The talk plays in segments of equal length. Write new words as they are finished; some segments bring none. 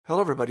Hello,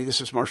 everybody. This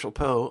is Marshall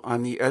Poe.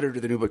 I'm the editor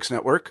of the New Books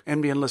Network.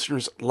 NBN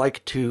listeners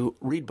like to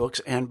read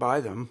books and buy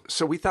them.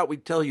 So we thought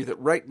we'd tell you that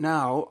right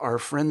now, our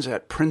friends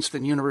at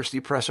Princeton University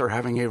Press are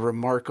having a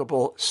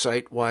remarkable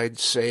site-wide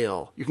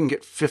sale. You can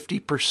get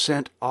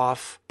 50%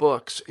 off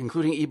books,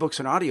 including ebooks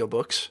and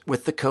audiobooks,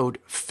 with the code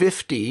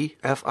 50,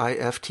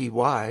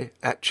 F-I-F-T-Y,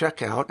 at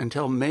checkout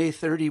until May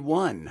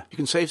 31. You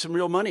can save some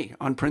real money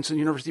on Princeton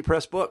University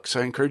Press books.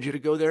 I encourage you to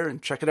go there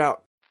and check it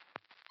out.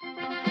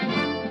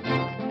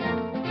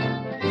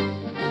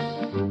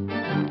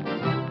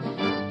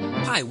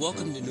 Hi,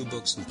 welcome to New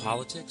Books in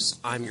Politics.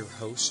 I'm your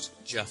host,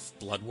 Jeff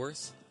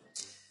Bloodworth.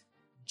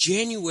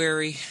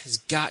 January has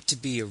got to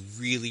be a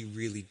really,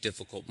 really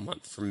difficult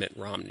month for Mitt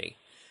Romney.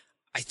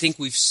 I think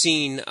we've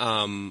seen,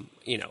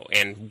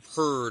 and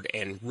heard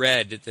and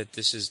read that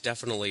this is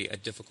definitely a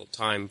difficult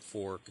time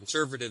for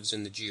conservatives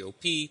in the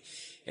GOP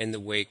in the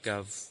wake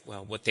of,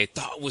 what they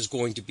thought was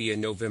going to be a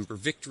November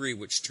victory,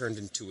 which turned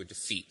into a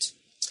defeat.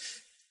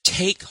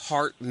 Take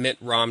heart, Mitt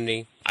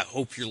Romney. I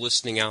hope you're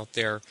listening out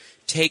there.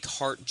 Take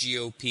heart,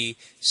 GOP.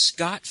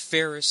 Scott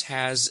Faris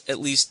has, at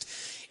least,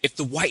 if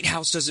the White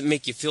House doesn't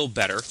make you feel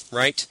better,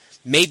 right,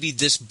 maybe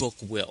this book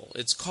will.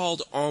 It's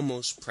called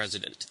Almost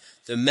President: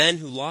 The Men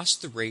Who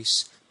Lost the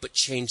Race But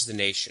Changed the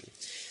Nation.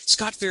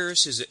 Scott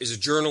Faris is a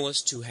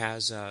journalist who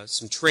has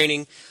some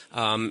training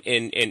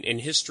in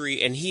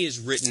history, and he has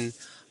written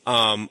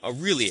a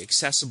really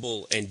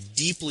accessible and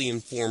deeply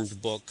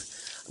informed book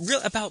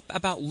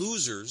about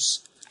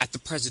losers at the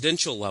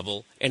presidential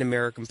level in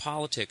American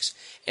politics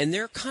and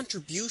their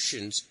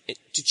contributions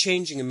to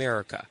changing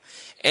America.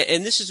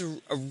 And this is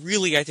a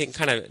really, I think,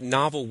 kind of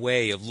novel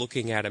way of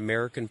looking at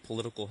American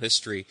political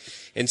history.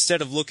 Instead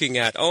of looking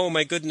at, oh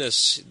my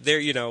goodness,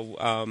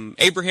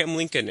 Abraham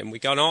Lincoln, and we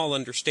can all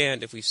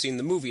understand, if we've seen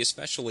the movie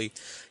especially,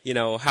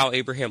 how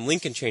Abraham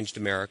Lincoln changed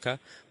America.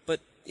 But,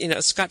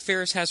 Scott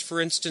Faris has,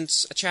 for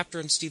instance, a chapter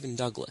on Stephen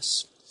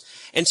Douglas.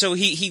 And so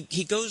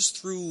he goes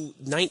through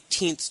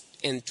 19th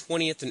and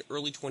 20th and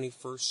early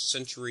 21st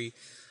century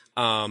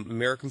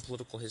American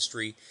political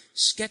history,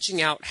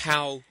 sketching out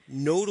how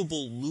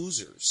notable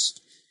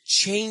losers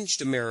changed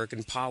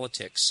American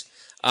politics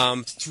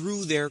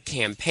through their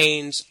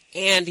campaigns.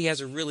 And he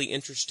has a really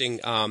interesting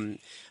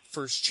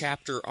first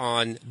chapter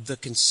on the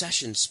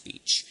concession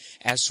speech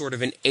as sort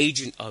of an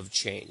agent of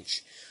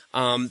change.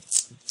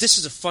 This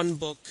is a fun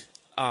book.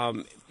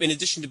 In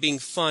addition to being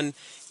fun,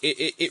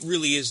 it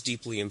really is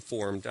deeply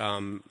informed.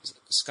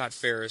 Scott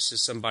Faris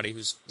is somebody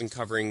who's been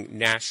covering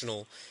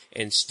national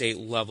and state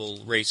level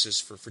races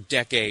for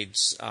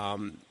decades.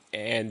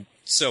 And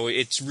so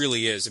it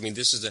really is. I mean,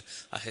 this is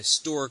a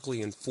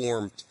historically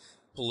informed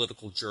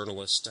political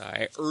journalist.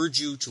 I urge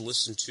you to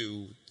listen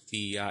to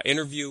the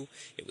interview.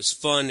 It was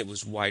fun. It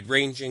was wide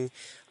ranging.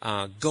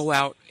 Go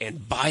out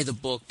and buy the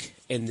book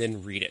and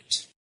then read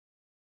it.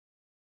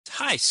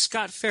 Hi,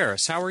 Scott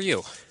Faris. How are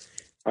you?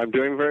 I'm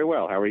doing very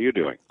well. How are you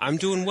doing? I'm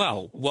doing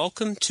well.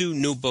 Welcome to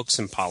New Books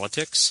in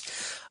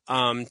Politics.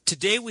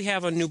 Today we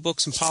have on New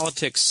Books in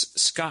Politics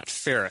Scott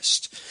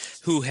Faris,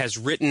 who has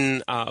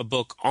written a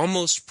book,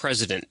 Almost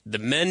President: The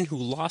Men Who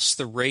Lost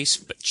the Race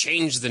But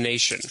Changed the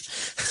Nation.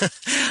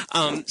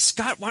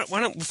 Scott, why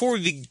don't, before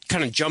we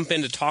kind of jump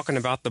into talking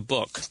about the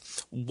book,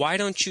 why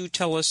don't you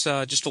tell us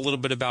just a little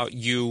bit about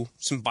you,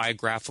 some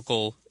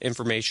biographical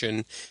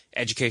information,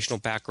 educational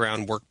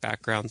background, work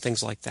background,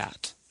 things like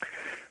that?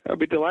 I'd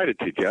be delighted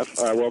to, Jeff.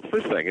 Well, the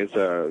first thing is,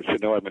 you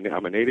should know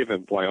I'm a native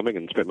in Wyoming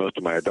and spent most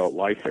of my adult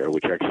life there,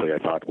 which actually I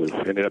thought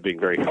ended up being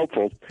very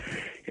helpful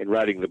in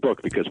writing the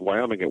book, because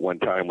Wyoming at one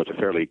time was a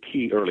fairly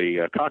key early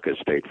caucus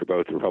state for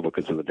both the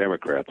Republicans and the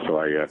Democrats. So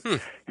I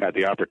had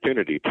the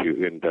opportunity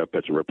to end up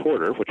as a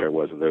reporter, which I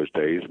was in those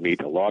days,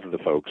 meet a lot of the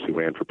folks who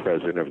ran for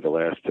president over the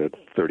last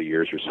 30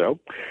 years or so.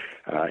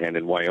 And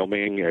in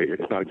Wyoming,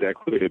 it's not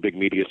exactly a big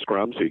media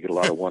scrum, so you get a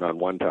lot of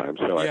one-on-one time.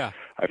 So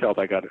I felt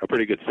I got a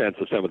pretty good sense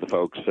of some of the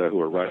folks who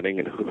were running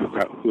and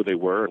who they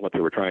were and what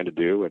they were trying to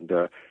do, and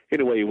in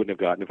a way you wouldn't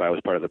have gotten if I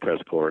was part of the press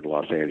corps in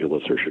Los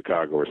Angeles or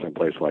Chicago or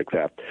someplace like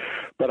that.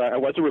 But I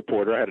was a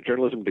reporter. I had a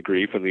journalism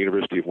degree from the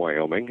University of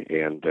Wyoming,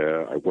 and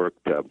I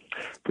worked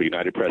for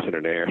United Press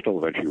International,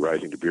 eventually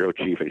rising to bureau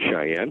chief in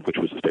Cheyenne, which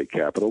was the state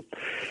capital,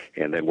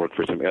 and then worked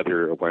for some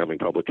other Wyoming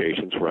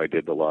publications where I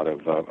did a lot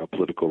of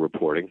political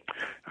reporting.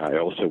 I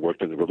also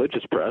worked in the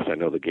religious press. I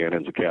know the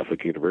Gannon's a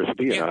Catholic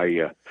university,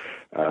 and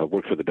I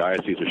worked for the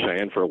Diocese of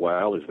Cheyenne for a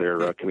while as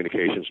their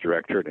communications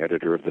director and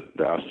editor of the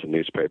diocesan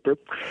newspaper.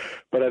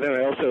 But then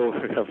I also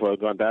have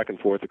gone back and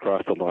forth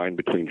across the line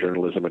between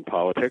journalism and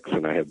politics,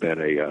 and I have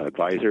been a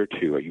advisor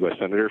to a U.S.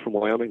 Senator from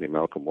Wyoming named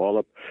Malcolm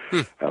Wallop,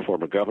 a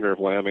former governor of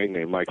Wyoming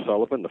named Mike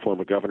Sullivan, the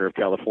former governor of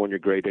California,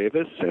 Gray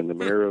Davis, and the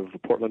mayor of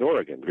Portland,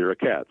 Oregon, Vera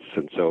Katz.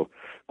 And so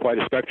quite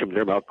a spectrum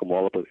there. Malcolm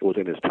Wallop was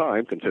in his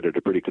time considered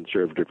a pretty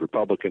conservative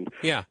Republican.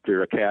 Yeah.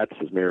 Vera Katz,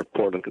 as mayor of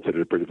Portland,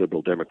 considered a pretty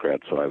liberal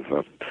Democrat. So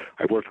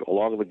I've worked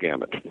along the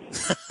gamut.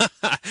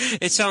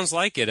 It sounds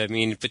like it. I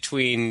mean,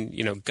 between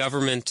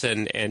government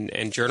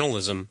and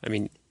journalism. I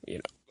mean,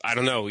 I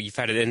don't know, you've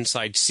had an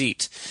inside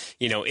seat,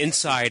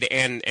 inside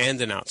and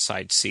an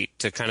outside seat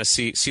to kind of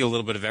see a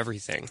little bit of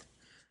everything.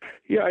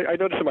 Yeah, I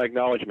noticed in my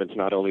acknowledgments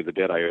not only the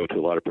debt I owe to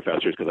a lot of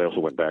professors, because I also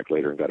went back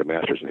later and got a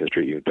master's in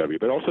history at UW,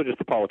 but also just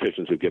the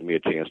politicians who've given me a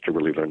chance to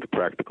really learn the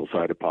practical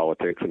side of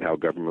politics and how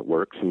government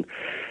works. And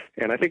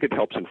I think it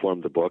helps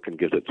inform the book and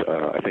gives it,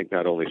 I think,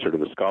 not only sort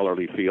of a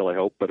scholarly feel, I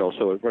hope, but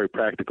also a very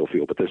practical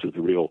feel. But this is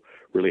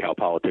really how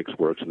politics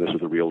works, and this is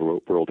the real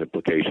world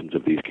implications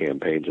of these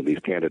campaigns and these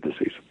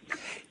candidacies.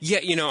 Yeah,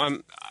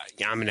 I'm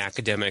an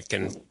academic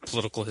and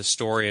political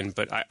historian,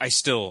 but I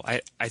still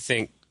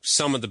think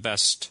some of the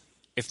best,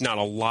 if not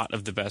a lot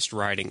of the best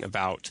writing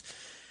about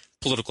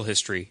political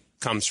history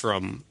comes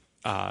from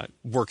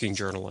working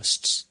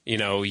journalists. I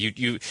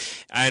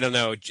don't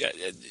know,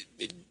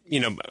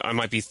 I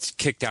might be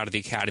kicked out of the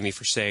academy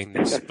for saying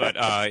this, but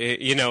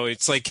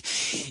it's like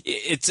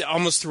it's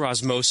almost through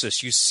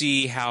osmosis. You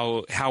see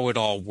how it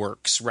all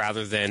works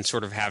rather than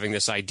sort of having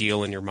this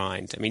ideal in your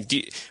mind. I mean,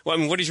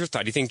 what is your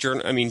thought? Do you think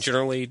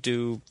generally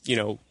do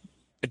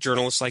a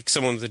journalist, like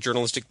someone with a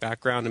journalistic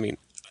background? I mean,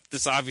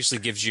 this obviously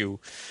gives you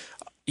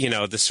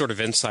the sort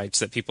of insights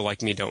that people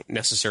like me don't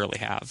necessarily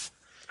have.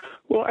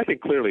 Well, I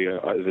think clearly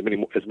as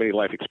many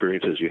life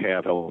experiences you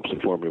have helps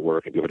inform your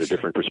work and give it a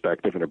different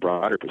perspective and a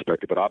broader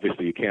perspective. But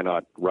obviously, you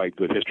cannot write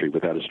good history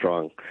without a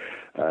strong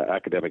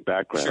academic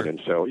background. Sure.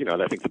 And so,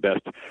 I think the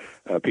best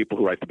people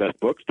who write the best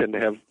books tend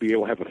to be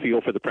able to have a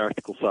feel for the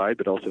practical side,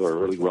 but also are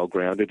really well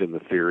grounded in the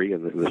theory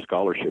and the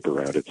scholarship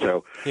around it.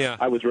 So, yeah.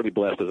 I was really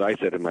blessed, as I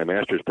said in my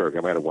master's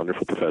program. I had a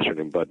wonderful professor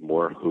named Bud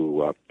Moore,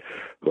 who I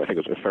think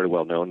was fairly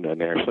well known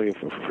nationally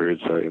for his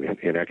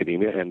in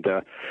academia, and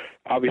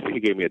obviously he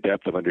gave me a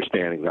depth of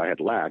understanding that I had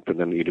lacked, and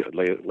then you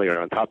layer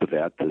on top of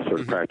that the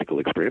sort of practical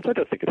experience. I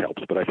don't think it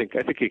helps, but I think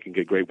you can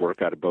get great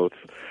work out of both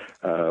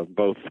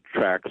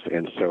tracks,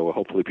 and so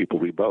hopefully people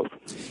read both.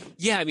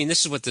 Yeah, I mean,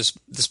 this is what this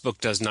book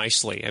does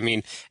nicely. I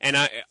mean, and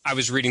I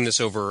was reading this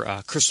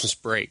over Christmas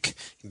break,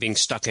 being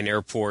stuck in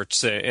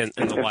airports and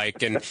the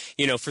like, and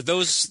for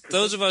those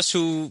of us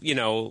who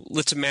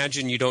let's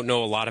imagine you don't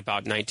know a lot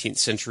about 19th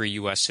century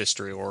U.S.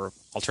 history or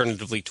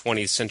alternatively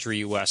 20th century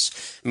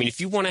U.S. I mean,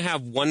 if you want to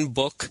have one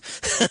book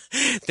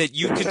that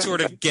you can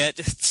sort of get,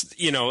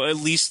 at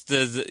least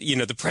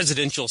the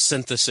presidential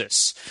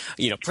synthesis,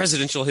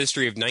 presidential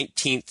history of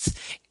 19th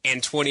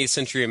and 20th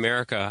century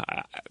America.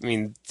 I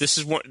mean, this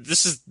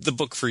is the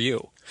book for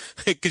you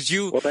because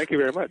you. Well, thank you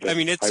very much. I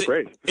mean,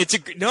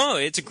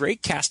 it's a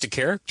great cast of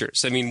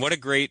characters. I mean, what a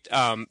great.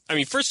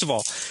 First of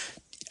all,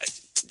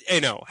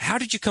 how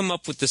did you come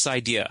up with this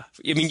idea?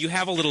 I mean, you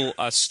have a little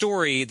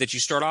story that you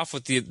start off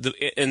with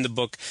in the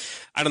book.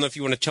 I don't know if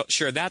you want to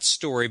share that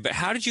story, but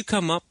how did you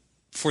come up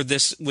with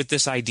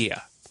this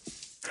idea?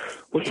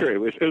 Well, sure. It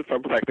was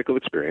from practical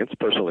experience,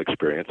 personal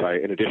experience.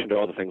 In addition to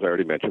all the things I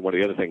already mentioned, one of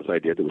the other things I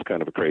did that was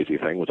kind of a crazy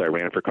thing was I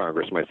ran for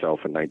Congress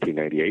myself in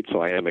 1998.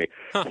 So I am a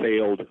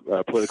failed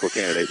political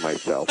candidate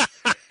myself.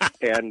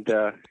 And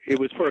it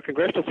was for a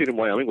congressional seat in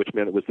Wyoming, which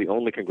meant it was the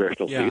only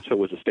congressional seat, so it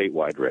was a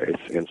statewide race.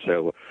 And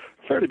so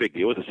fairly big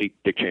deal. It was a seat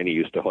Dick Cheney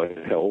used to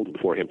hold.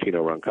 Before him,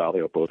 Tino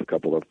Roncalio, both a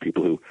couple of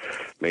people who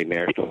made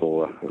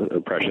national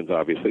impressions,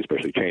 obviously,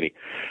 especially Cheney.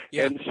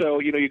 Yeah. And so,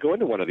 you go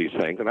into one of these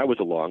things, and I was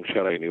a long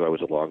shot. I knew I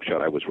was a long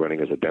shot. I was running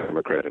as a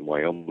Democrat in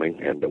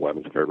Wyoming, and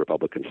Wyoming's a very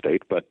Republican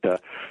state. But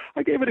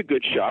I gave it a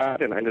good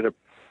shot, and I ended up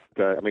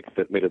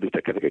made at least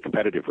a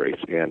competitive race.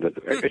 And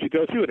as you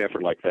go through an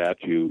effort like that,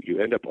 you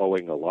end up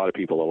owing a lot of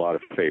people a lot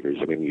of favors.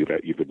 I mean,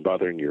 you've been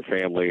bothering your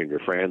family and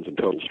your friends and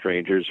total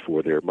strangers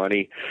for their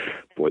money,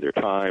 for their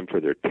time, for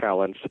their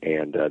talents,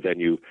 and then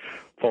you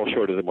fall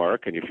short of the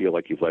mark and you feel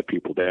like you've let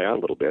people down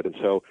a little bit. And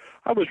so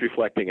I was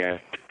reflecting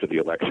after the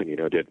election,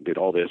 did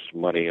all this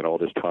money and all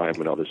this time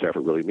and all this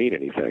effort really mean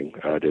anything?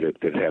 Did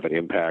it have an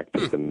impact?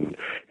 And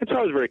so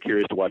I was very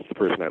curious to watch the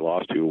person I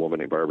lost to, a woman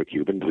named Barbara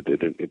Cuban.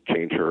 Did it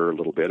change her a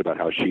little bit about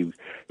how she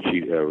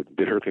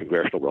did her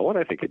congressional role? And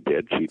I think it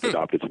did. She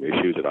adopted some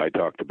issues that I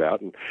talked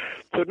about. And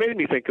so it made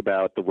me think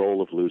about the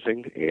role of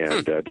losing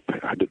and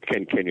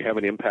can you have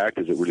an impact?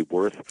 Is it really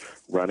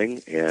worth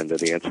running? And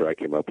the answer I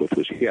came up with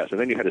was yes. And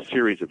then you had a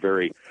series of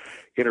very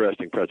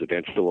interesting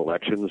presidential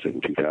elections in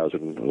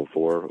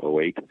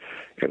 2004, 08,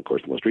 and of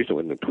course the most recent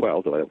one in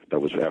 12.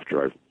 That was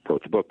after I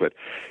wrote the book, but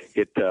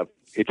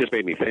it just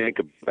made me think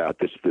about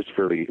this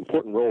fairly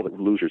important role that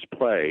losers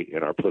play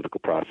in our political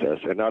process.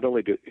 And not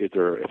only is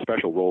there a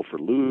special role for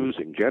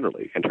losing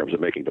generally in terms of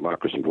making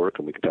democracy work,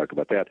 and we can talk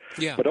about that,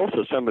 but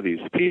also some of these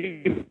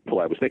people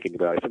I was thinking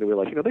about, I suddenly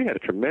realized, they had a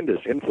tremendous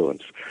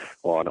influence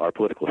on our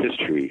political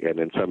history. And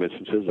in some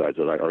instances, as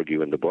I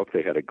argue in the book,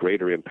 they had a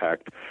greater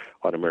impact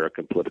on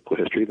American political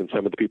history than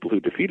some of the people who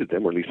defeated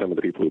them, or at least some of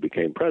the people who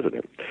became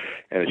president.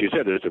 And as you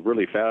said, there's a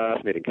really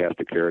fascinating cast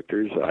of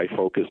characters. I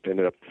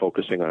ended up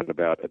focusing on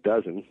about a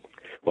dozen,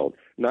 well,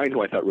 9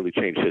 who I thought really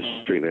changed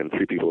history, and then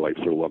 3 people I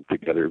sort of lumped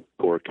together,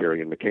 Gore,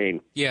 Kerry, and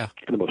McCain. Yeah.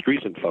 The most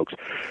recent folks.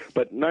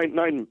 But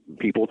nine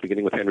people,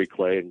 beginning with Henry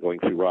Clay and going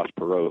through Ross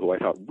Perot, who I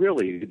thought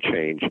really did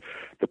change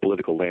the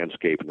political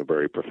landscape in a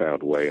very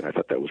profound way, and I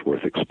thought that was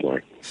worth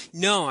exploring.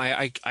 No,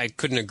 I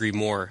couldn't agree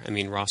more. I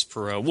mean, Ross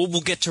Perot.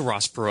 We'll get to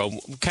Ross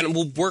Perot.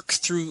 We'll work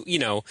through.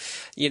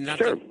 Not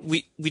sure. that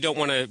we don't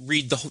want to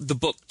read the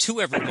book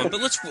to everyone,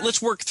 but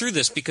let's work through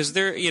this because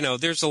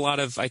there's a lot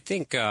of, I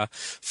think,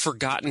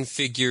 forgotten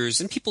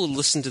figures, and people who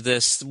listen to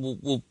this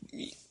will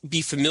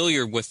be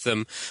familiar with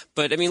them.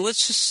 But I mean,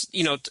 let's just,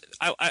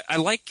 I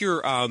like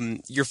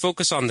your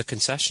focus on the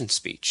concession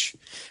speech,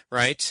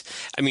 right?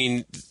 I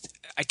mean,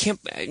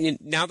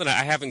 now that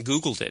I haven't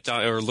Googled it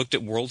or looked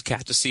at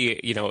WorldCat to see,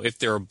 if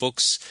there are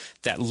books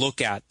that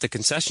look at the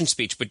concession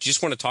speech, but do you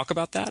just want to talk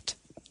about that?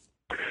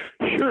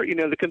 Sure.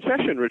 The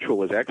concession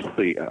ritual is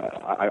actually,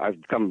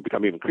 I've become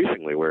even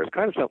increasingly aware, it's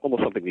kind of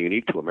almost something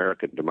unique to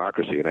American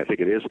democracy. And I think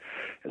it is,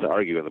 as I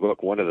argue in the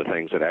book, one of the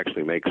things that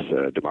actually makes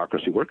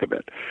democracy work a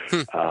bit.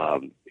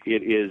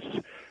 It is.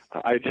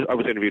 I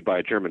was interviewed by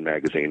a German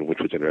magazine, which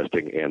was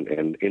interesting, and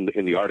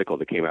in the article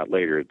that came out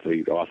later,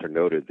 the author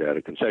noted that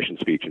a concession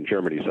speech in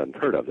Germany is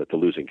unheard of, that the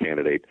losing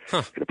candidate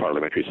in a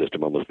parliamentary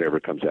system almost never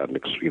comes out and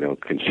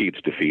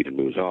concedes defeat and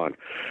moves on.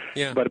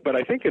 Yeah. But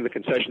I think in the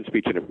concession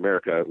speech in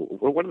America,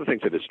 one of the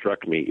things that has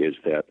struck me is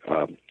that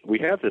we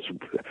have this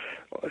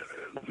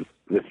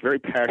very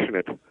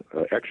passionate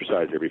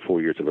exercise every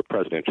 4 years of a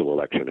presidential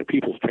election, and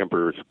people's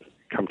tempers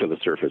come to the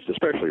surface,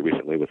 especially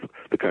recently with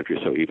the country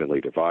so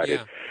evenly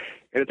divided. Yeah.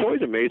 And it's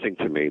always amazing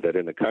to me that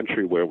in a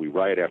country where we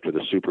riot after the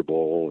Super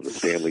Bowl and the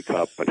Stanley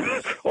Cup and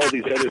all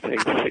these other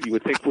things that you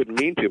would think wouldn't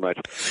mean too much,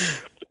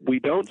 we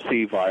don't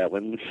see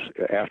violence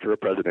after a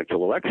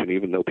presidential election,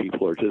 even though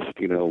people are just,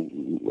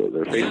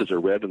 their faces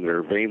are red and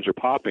their veins are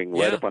popping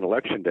right up on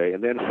election day.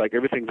 And then it's like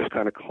everything just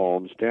kind of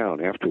calms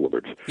down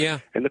afterwards. Yeah.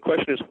 And the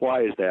question is,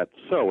 why is that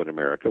so in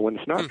America when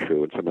it's not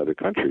true in some other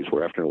countries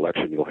where after an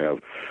election you'll have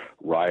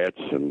riots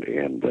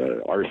and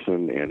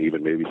arson and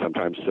even maybe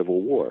sometimes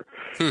civil war?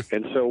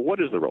 And so what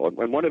is the role?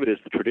 And one of it is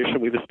the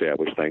tradition we've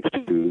established, thanks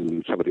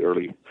to some of the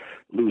early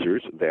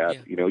losers,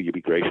 that, you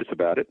be gracious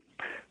about it.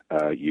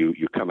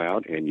 You come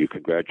out and you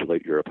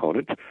congratulate your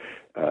opponent.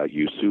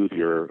 You soothe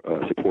your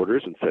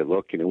supporters and say,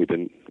 look, we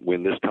didn't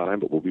win this time,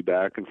 but we'll be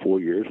back in 4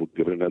 years. We'll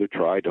give it another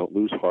try. Don't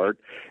lose heart.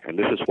 And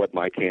this is what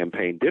my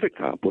campaign did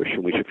accomplish,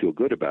 and we should feel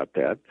good about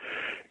that.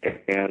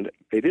 And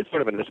it is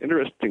sort of this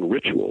interesting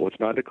ritual. It's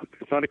not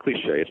a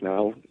cliche. It's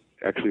now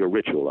actually a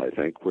ritual, I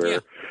think,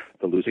 where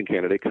the losing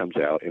candidate comes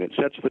out, and it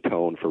sets the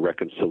tone for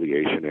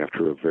reconciliation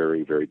after a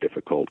very, very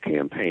difficult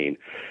campaign.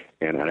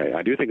 And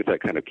I do think it's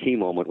that kind of key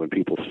moment when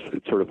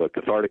it's sort of a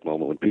cathartic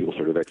moment when people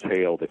sort of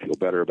exhale, they feel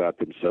better about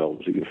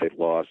themselves, even if they've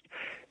lost,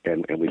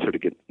 and we sort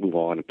of move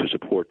on to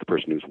support the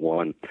person who's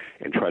won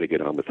and try to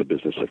get on with the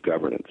business of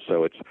governance.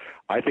 So it's,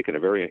 I think, a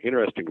very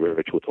interesting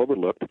ritual. It's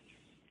overlooked,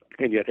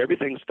 and yet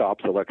everything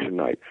stops election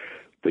night.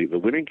 The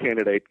winning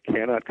candidate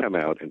cannot come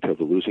out until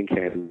the losing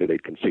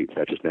candidate concedes.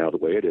 That's just now the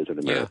way it is in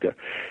America.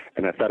 Yeah.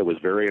 And I thought it was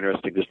very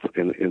interesting just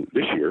in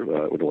this year,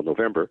 in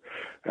November,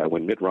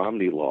 when Mitt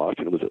Romney lost,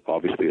 and it was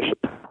obviously a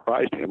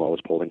surprise to him. All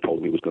his polling told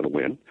him he was going to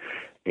win.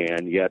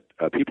 And yet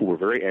people were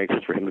very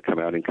anxious for him to come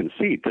out and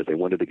concede because they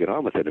wanted to get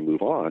on with it and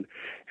move on.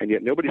 And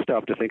yet nobody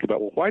stopped to think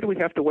about, well, why do we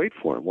have to wait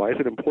for him? Why is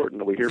it important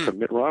that we hear from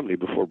Mitt Romney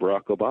before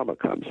Barack Obama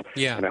comes?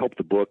 Yeah. And I hope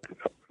the book,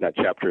 that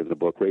chapter in the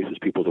book, raises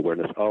people's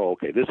awareness. Oh,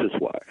 okay, this is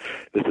why.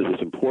 This is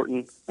this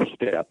important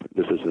step.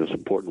 This is this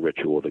important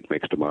ritual that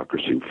makes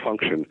democracy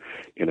function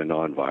in a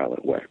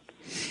nonviolent way.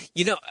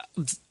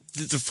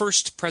 The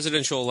first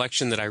presidential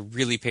election that I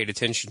really paid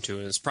attention to,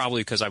 and it's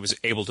probably because I was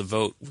able to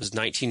vote, was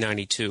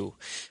 1992.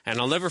 And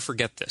I'll never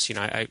forget this.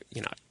 I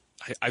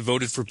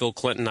voted for Bill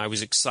Clinton. I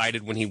was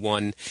excited when he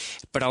won.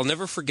 But I'll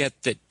never forget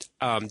that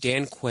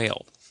Dan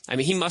Quayle,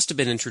 he must have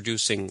been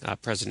introducing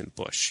President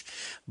Bush.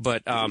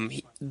 But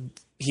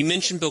he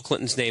mentioned Bill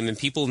Clinton's name, and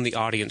people in the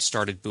audience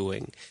started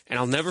booing. And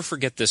I'll never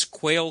forget this.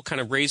 Quayle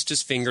kind of raised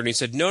his finger, and he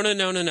said,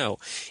 no.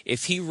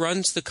 If he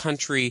runs the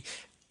country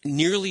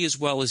nearly as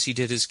well as he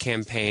did his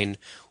campaign,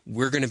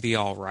 we're going to be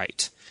all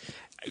right.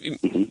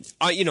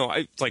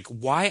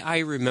 Why I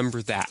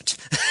remember that.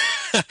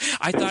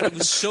 I thought it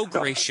was so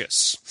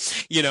gracious,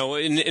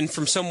 and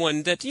from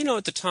someone that,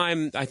 at the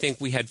time, I think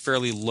we had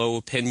fairly low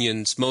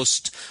opinions.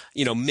 Most,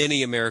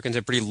 many Americans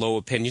had pretty low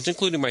opinions,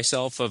 including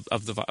myself, of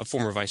the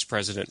former vice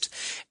president.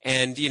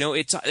 And,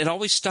 it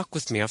always stuck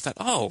with me. I thought,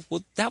 oh,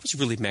 well, that was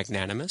really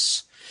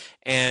magnanimous.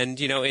 And,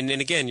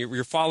 and again,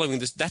 you're following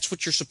this. That's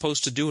what you're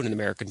supposed to do in an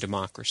American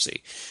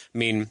democracy.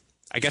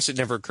 I guess it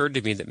never occurred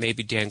to me that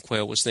maybe Dan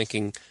Quayle was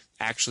thinking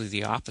actually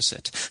the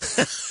opposite.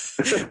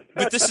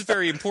 But this is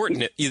very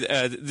important.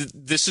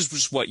 This is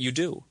just what you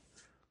do.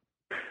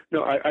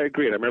 No, I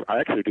agree. And I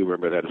actually do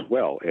remember that as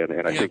well.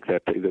 And I think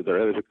that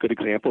there are good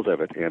examples of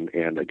it.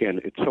 And again,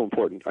 it's so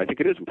important. I think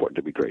it is important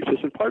to be gracious.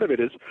 And part of it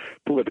is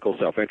political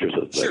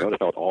self-interest. Sure. I know it's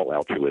not all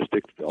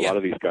altruistic. A lot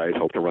of these guys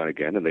hope to run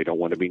again, and they don't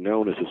want to be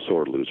known as a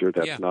sore loser.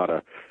 That's not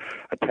a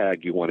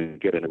tag you want to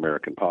get in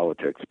American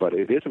politics. But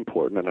it is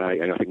important. And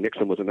I think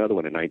Nixon was another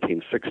one in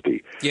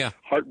 1960. Yeah.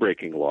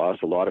 Heartbreaking loss.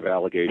 A lot of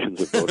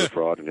allegations of voter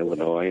fraud in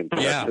Illinois and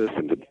Texas.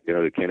 And did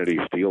Kennedy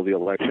steal the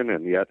election?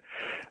 And yet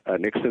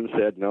Nixon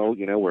said, no,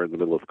 we're in the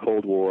middle of the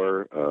Cold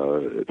War.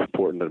 It's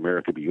important that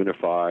America be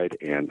unified.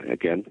 And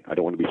again, I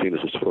don't want to be seen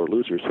as a sore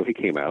loser. So he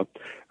came out,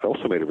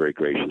 also made a very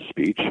gracious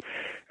speech.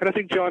 And I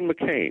think John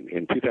McCain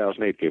in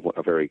 2008 gave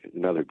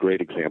another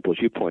great example,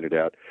 as you pointed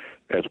out,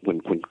 as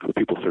when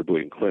people started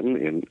booing Clinton,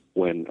 and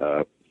when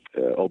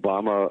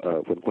Obama,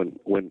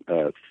 when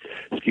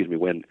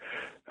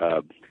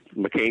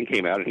McCain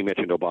came out and he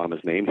mentioned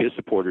Obama's name, his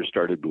supporters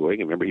started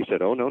booing. And remember, he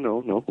said, oh,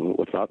 no,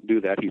 let's not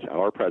do that. He's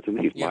our president.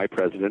 He's my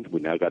president.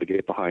 We now got to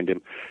get behind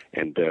him,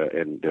 and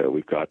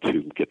we've got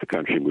to get the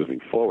country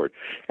moving forward.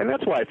 And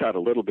that's why I thought a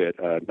little bit,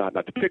 not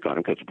to pick on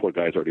him, because the poor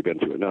guy's already been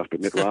through enough,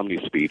 but Mitt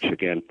Romney's speech,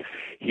 again,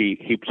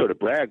 he sort of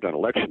bragged on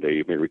Election Day.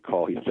 You may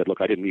recall, he said, look,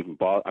 I didn't even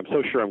bother. I'm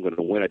so sure I'm going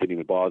to win, I didn't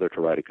even bother to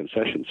write a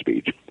concession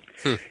speech.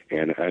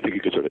 And I think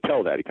you could sort of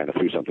tell that. He kind of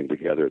threw something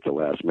together at the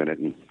last minute,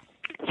 and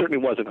certainly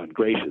wasn't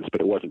ungracious, but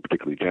it wasn't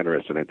particularly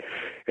generous, and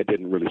it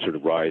didn't really sort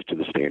of rise to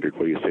the standard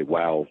where you say,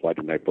 wow, why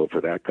didn't I vote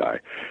for that guy?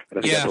 And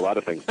I think that's a lot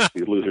of things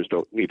these losers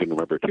don't need to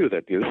remember, too,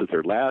 that this is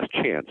their last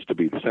chance to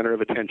be the center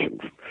of attention,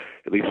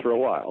 at least for a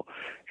while,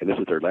 and this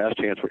is their last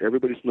chance where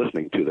everybody's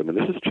listening to them, and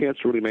this is a chance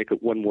to really make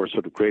one more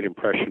sort of great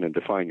impression and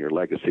define your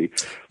legacy.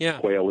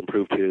 Quayle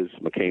improved his,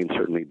 McCain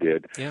certainly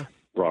did.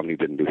 Romney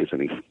didn't do his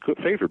any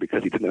favor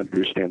because he didn't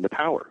understand the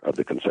power of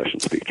the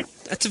concession speech.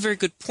 That's a very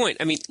good point.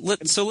 I mean,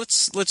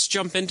 let's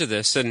jump into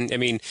this. And I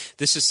mean,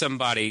 this is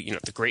somebody,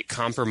 the great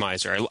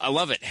compromiser. I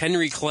love it,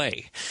 Henry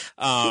Clay.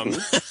 One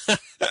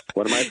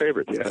of my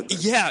favorites.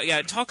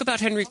 Yeah. Talk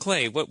about Henry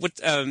Clay. What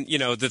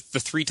the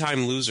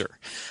three-time loser.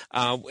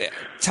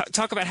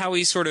 Talk about how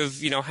he sort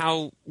of,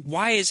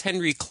 why is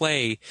Henry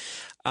Clay,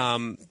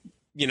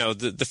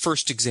 the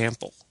first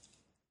example?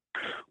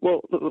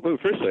 Well, let me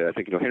first say, I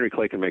think Henry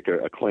Clay can make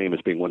a claim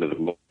as being one of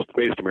the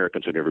greatest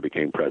Americans who never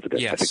became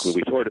president. Yes. I think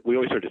we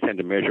always sort of tend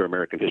to measure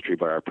American history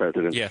by our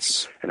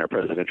presidents and our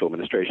presidential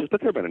administrations, but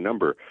there have been a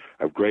number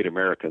of great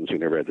Americans who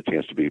never had the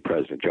chance to be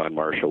president. John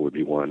Marshall would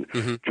be one,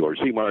 George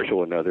C.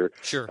 Marshall another.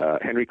 Sure.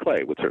 Henry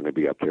Clay would certainly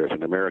be up there as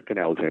an American.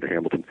 Alexander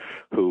Hamilton,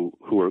 who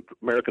were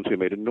Americans who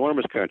made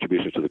enormous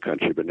contributions to the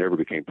country but never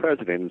became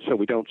president, and so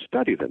we don't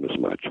study them as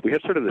much. We have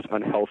sort of this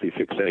unhealthy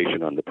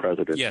fixation on the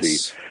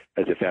presidency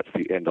as if that's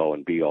the end-all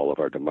and be-all of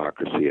our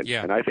democracy.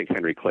 And I think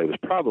Henry Clay was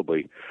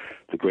probably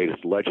the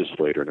greatest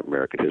legislator in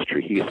American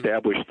history. He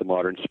established the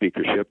modern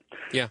speakership.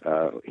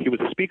 He was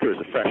a speaker as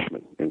a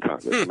freshman in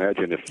Congress.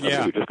 Imagine if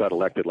somebody who just got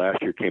elected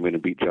last year came in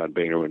and beat John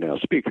Boehner and now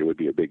speaker. It would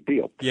be a big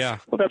deal.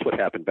 Well, that's what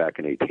happened back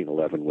in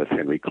 1811 with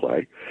Henry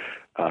Clay.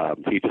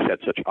 He just had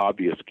such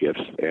obvious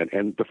gifts.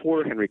 And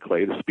before Henry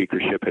Clay, the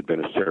speakership had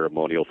been a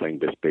ceremonial thing,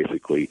 just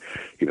basically,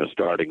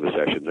 starting the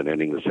sessions and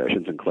ending the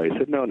sessions. And Clay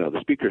said, no,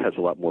 the speaker has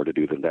a lot more to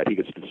do than that. He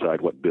gets to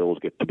decide what bills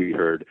get to be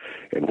heard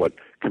and what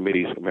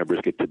committees members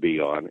get to be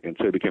on. And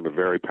so he became a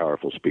very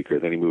powerful speaker.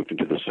 Then he moved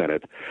into the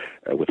Senate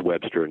with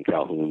Webster and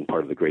Calhoun,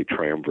 part of the great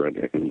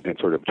triumvirate, and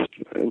sort of just,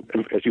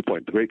 as you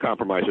point, the great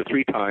compromiser,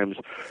 3 times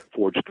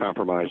forged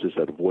compromises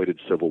that avoided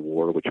civil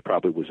war, which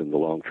probably was in the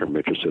long-term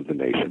interest of the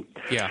nation.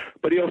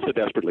 But he also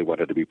desperately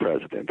wanted to be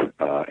president,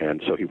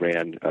 and so he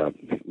ran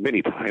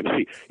many times.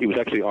 He was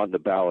actually on the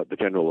ballot, the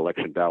general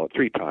election ballot,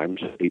 3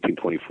 times,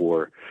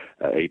 1824,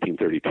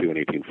 1832, and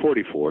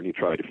 1844, and he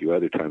tried a few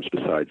other times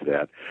besides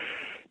that.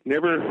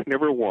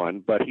 Never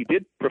won, but he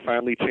did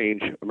profoundly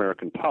change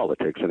American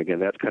politics. And again,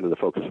 that's kind of the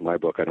focus of my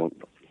book. I don't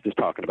just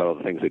talking about all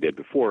the things they did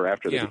before or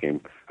after they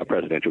became a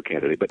presidential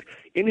candidate. But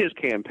in his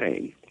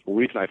campaign, the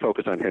reason I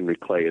focus on Henry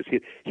Clay is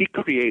he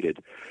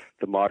created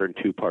the modern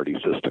two-party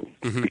system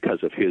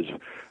because of his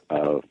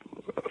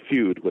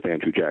feud with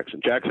Andrew Jackson.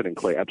 Jackson and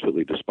Clay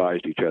absolutely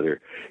despised each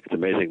other. It's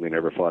amazing they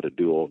never fought a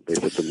duel. They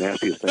said some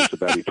nastiest things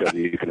about each other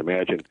you can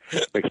imagine.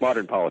 Makes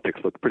modern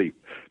politics look pretty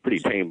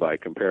tame by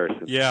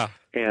comparison.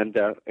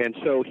 And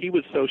so he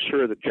was so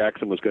sure that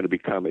Jackson was going to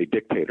become a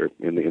dictator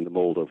in the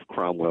mold of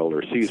Cromwell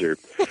or Caesar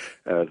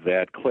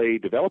that Clay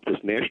developed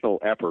this national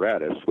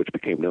apparatus, which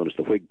became known as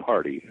the Whig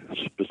Party,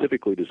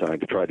 specifically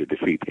designed to try to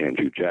defeat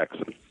Andrew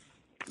Jackson.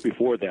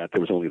 Before that,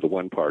 there was only the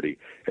one party,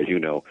 as you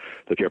know,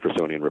 the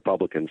Jeffersonian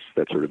Republicans,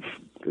 that sort of,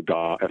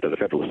 after the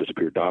Federalists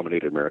disappeared,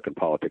 dominated American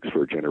politics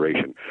for a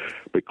generation.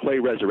 But Clay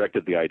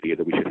resurrected the idea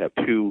that we should have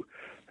 2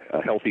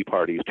 healthy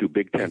parties, 2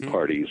 Big Ten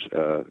parties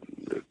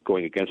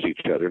going against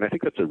each other. And I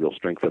think that's a real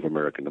strength of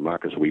American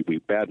democracy. We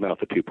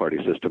badmouth the 2-party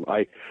system.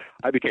 I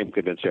became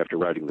convinced after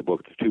writing the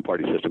book that the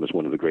 2-party system is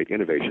one of the great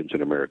innovations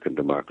in American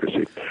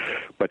democracy.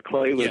 But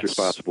Clay was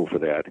responsible for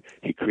that.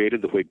 He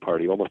created the Whig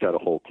Party almost out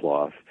of whole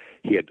cloth.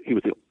 He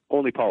was the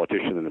only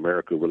politician in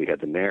America who really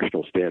had the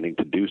national standing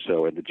to do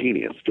so, and the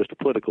genius, just a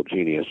political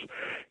genius.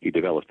 He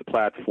developed the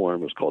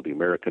platform. It was called the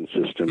American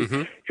System.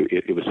 Mm-hmm.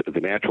 It was the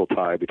natural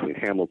tie between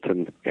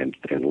Hamilton and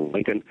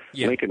Lincoln.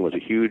 Yeah. Lincoln was a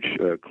huge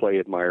Clay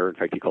admirer. In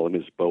fact, he called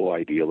him his beau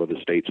ideal of a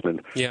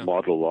statesman,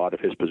 modeled a lot of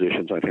his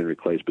positions on Henry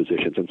Clay's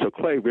positions. And so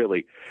Clay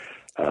really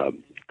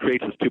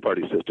creates this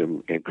two-party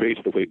system and creates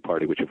the Whig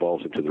Party, which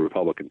evolves into the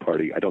Republican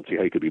Party. I don't see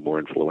how you could be more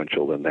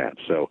influential than that.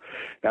 So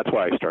that's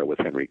why I start with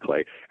Henry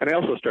Clay. And I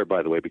also start,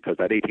 by the way, because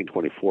that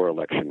 1824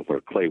 election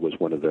where Clay was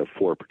one of the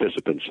four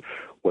participants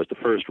was the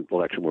first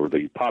election where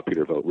the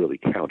popular vote really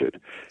counted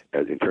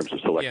in terms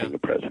of selecting the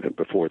president.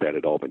 Before that, it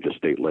had all been just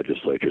state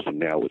legislatures, and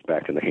now it was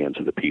back in the hands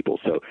of the people.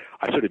 So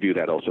I sort of view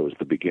that also as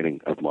the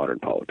beginning of modern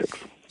politics.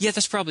 Yeah,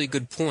 that's probably a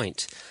good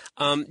point.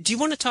 Do you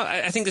want to talk?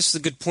 I think this is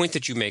a good point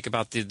that you make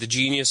about the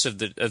genius of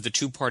the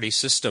two-party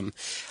system.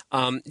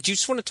 Do you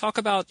just want to talk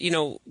about,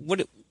 what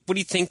do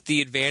you think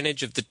the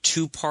advantage of the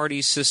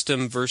two-party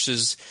system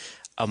versus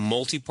a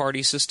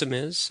multi-party system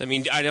is? I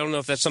mean, I don't know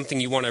if that's something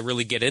you want to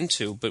really get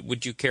into, but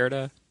would you care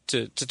to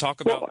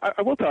talk about? Well,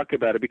 I will talk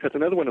about it because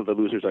another one of the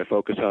losers I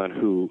focus on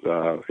who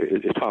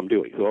is Tom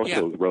Dewey, who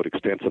also wrote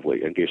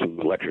extensively and gave some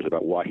lectures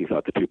about why he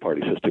thought the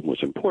two-party system was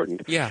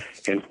important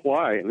and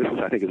why, and this is,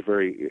 I think, is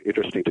very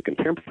interesting to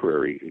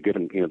contemporary,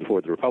 given,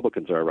 where the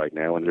Republicans are right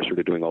now, and they're sort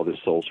of doing all this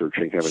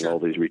soul-searching, having all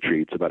these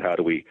retreats about how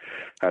do we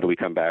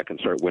come back and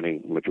start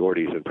winning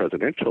majorities in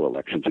presidential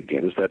elections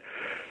again, is that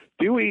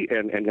Dewey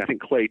and I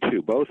think Clay,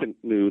 too, both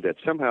knew that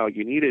somehow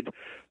you needed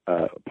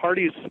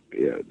parties.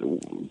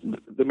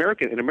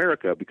 In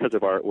America, because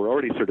of we're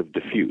already sort of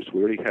diffuse.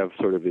 We already have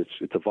sort of it's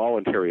a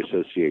voluntary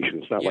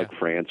association. It's not like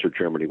France or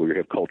Germany where you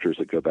have cultures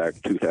that go back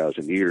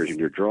 2,000 years and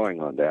you're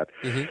drawing on that.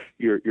 Mm-hmm.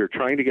 You're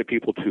trying to get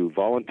people to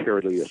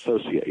voluntarily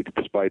associate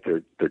despite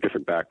their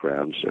different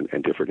backgrounds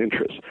and different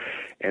interests.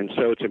 And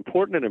so it's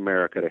important in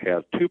America to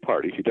have two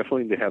parties. You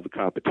definitely need to have the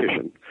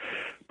competition.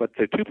 But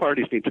the two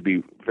parties need to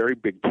be very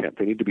big tent.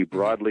 They need to be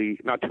broadly,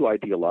 not too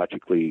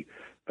ideologically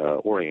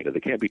oriented.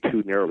 They can't be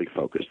too narrowly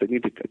focused. They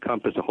need to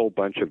encompass a whole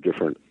bunch of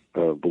different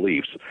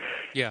beliefs.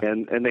 Yeah.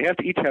 And they have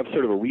to each have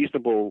sort of a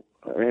reasonable,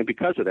 and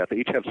because of that, they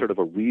each have sort of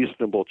a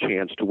reasonable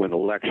chance to win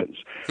elections.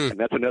 And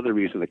that's another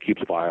reason that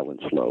keeps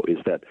violence low, is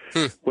that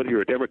whether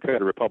you're a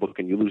Democrat or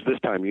Republican, you lose this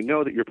time, you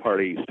know that your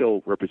party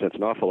still represents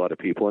an awful lot of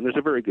people, and there's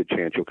a very good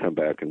chance you'll come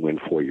back and win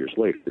 4 years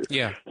later.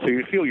 Yeah. So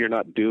you feel you're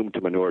not doomed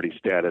to minority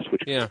status,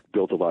 which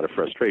builds a lot of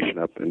frustration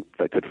up and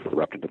that could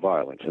erupt into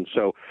violence. And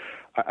so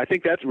I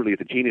think that's really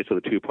the genius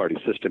of the two-party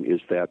system,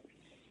 is that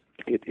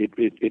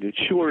it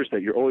ensures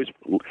that you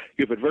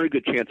have a very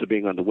good chance of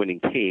being on the winning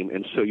team,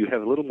 and so you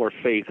have a little more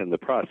faith in the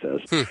process.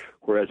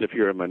 Whereas if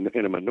you're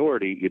in a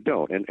minority, you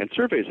don't. And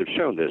surveys have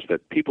shown this,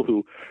 that people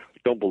who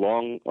don't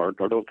belong or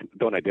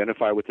don't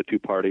identify with the two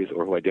parties,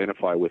 or who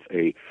identify with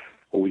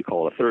what we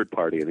call a third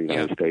party in the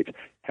United States,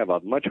 have a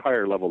much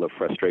higher level of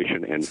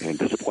frustration and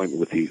disappointment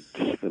with the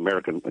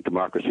American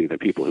democracy than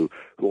people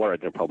who are a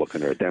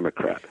Republican or a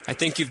Democrat. I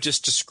think you've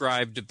just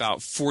described about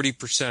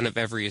 40% of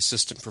every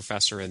assistant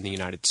professor in the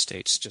United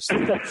States.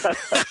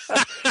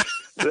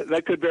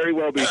 That could very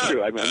well be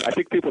true. I mean, I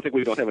think people think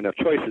we don't have enough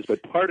choices,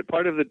 but part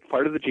of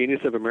the genius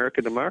of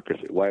American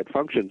democracy, why it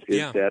functions,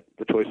 is that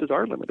the choices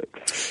are limited.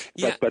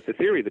 But the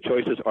theory, the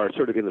choices are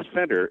sort of in the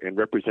center and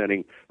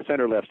representing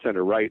center left,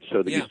 center right,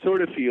 so that you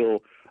sort of feel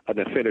an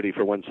affinity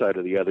for one side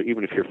or the other,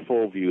 even if your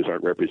full views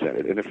aren't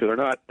represented. And if they're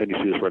not, then you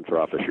should just run for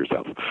office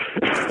yourself.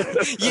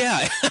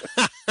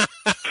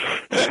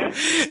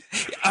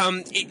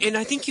 And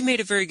I think you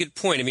made a very good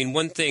point. I mean,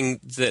 one thing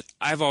that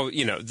I've always,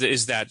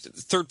 is that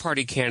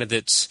third-party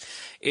candidates,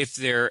 if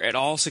they're at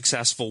all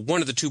successful, one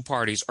of the two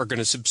parties are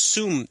going to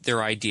subsume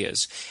their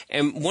ideas.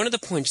 And one of the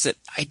points that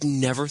I'd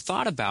never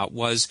thought about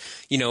was,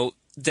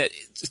 that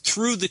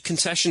through the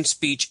concession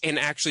speech and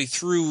actually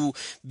through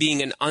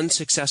being an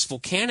unsuccessful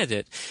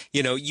candidate,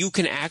 you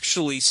can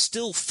actually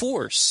still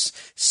force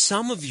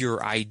some of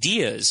your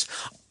ideas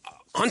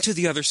onto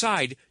the other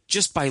side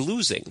just by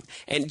losing.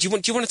 And do you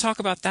want to talk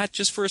about that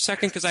just for a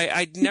second? Because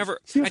I'd never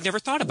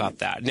thought about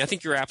that, and I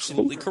think you're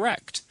absolutely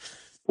correct.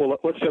 Well,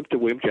 let's jump to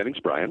William Jennings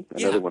Bryan,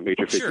 another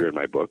major figure in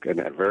my book, and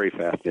a very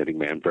fascinating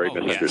man, very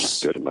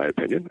misunderstood in my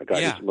opinion. A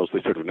guy who's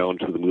mostly sort of known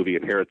through the movie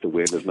Inherit the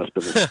Wind, as must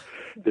have been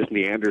this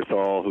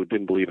Neanderthal who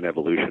didn't believe in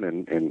evolution,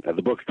 and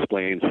the book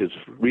explains his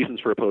reasons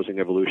for opposing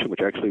evolution,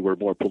 which actually were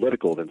more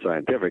political than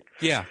scientific.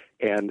 Yeah.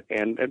 And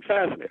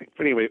fascinating.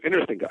 But anyway,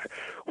 interesting guy.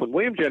 When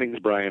William Jennings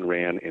Bryan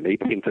ran in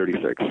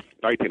 1896,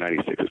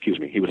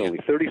 he was only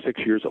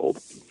 36 years old.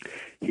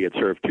 He had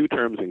served 2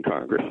 terms in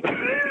Congress.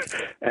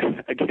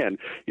 And again,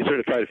 you sort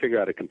of try to figure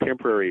out a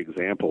contemporary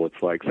example.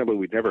 It's like somebody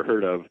we'd never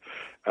heard of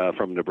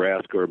from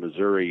Nebraska or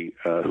Missouri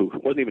who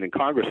wasn't even in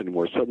Congress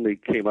anymore suddenly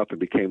came up and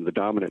became the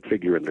dominant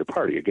figure in their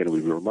party. Again, it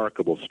was a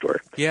remarkable story.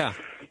 Yeah.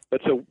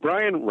 But so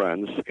Bryan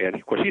runs, and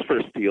of course he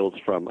first steals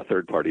from a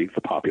third party,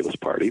 the Populist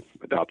Party,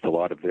 adopts a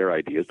lot of their their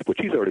ideas, which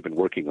he's already been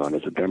working on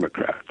as a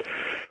Democrat.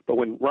 But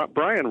when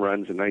Bryan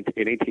runs in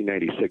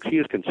 1896, he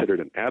is considered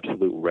an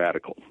absolute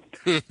radical,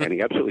 and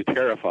he absolutely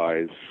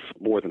terrifies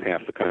more than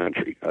half the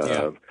country.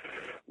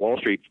 Wall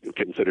Street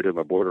considered him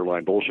a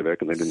borderline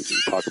Bolshevik, and they didn't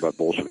talk about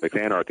Bolsheviks.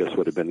 Anarchists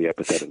would have been the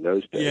epithet in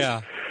those days.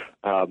 Yeah.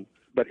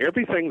 But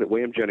everything that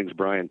William Jennings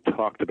Bryan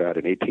talked about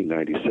in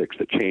 1896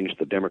 that changed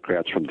the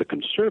Democrats from the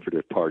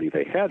conservative party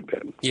they had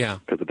been,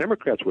 because the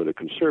Democrats were the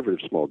conservative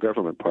small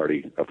government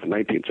party of the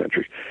 19th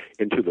century,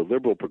 into the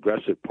liberal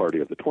progressive party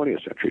of the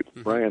 20th century.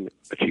 Bryan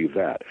achieved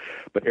that.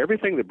 But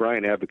everything that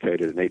Bryan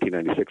advocated in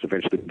 1896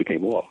 eventually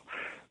became law.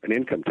 An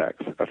income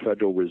tax, a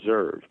Federal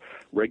Reserve,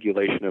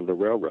 regulation of the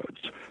railroads,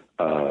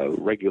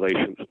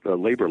 regulations,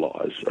 labor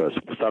laws,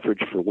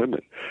 suffrage for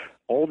women.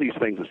 All these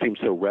things that seemed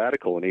so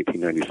radical in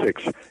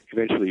 1896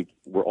 eventually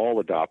were all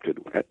adopted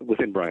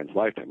within Bryan's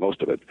lifetime,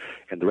 most of it,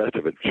 and the rest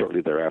of it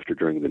shortly thereafter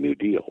during the New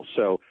Deal.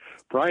 So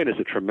Bryan is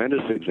a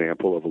tremendous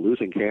example of a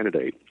losing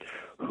candidate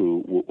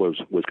who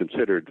was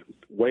considered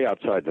way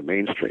outside the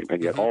mainstream,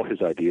 and yet all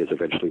his ideas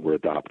eventually were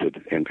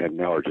adopted and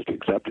now are just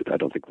accepted. I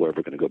don't think we're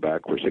ever going to go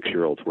back where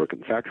 6-year-olds work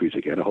in factories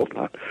again. I hope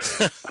not.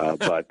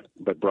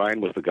 But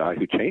Bryan was the guy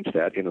who changed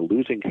that in a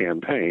losing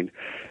campaign,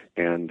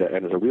 and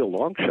as a real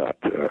long shot,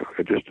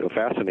 just a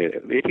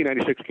fascinating. The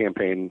 1896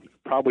 campaign,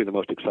 probably the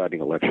most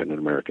exciting election in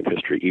American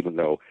history, even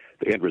though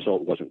the end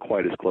result wasn't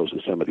quite as close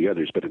as some of the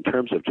others. But in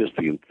terms of just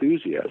the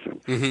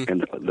enthusiasm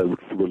and the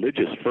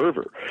religious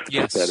fervor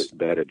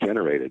that it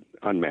generated,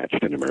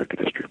 unmatched in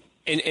American history.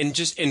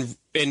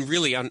 And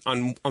really,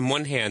 on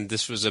one hand,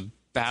 this was a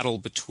battle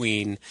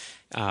between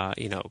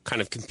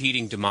kind of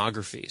competing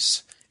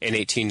demographies. In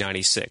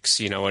 1896,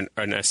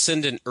 an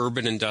ascendant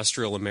urban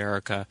industrial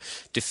America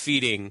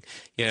defeating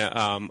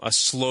a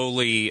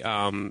slowly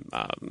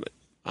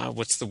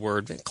what's the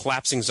word?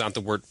 Collapsing is not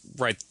the word.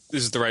 Right,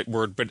 this is the right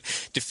word, but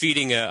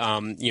defeating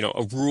a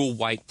rural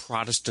white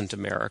Protestant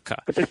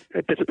America.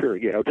 A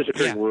disappearing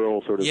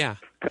rural sort of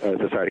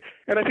society.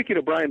 And I think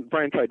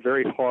Bryan tried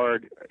very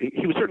hard.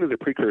 He was certainly the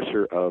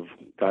precursor of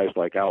guys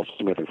like Al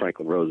Smith and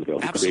Franklin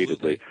Roosevelt, who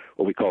created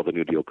what we call the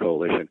New Deal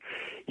Coalition.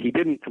 He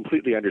didn't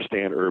completely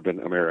understand urban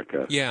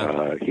America. He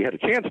had a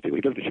chance to.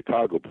 He lived in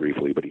Chicago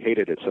briefly, but he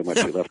hated it so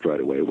much he left right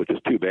away, which is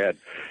too bad.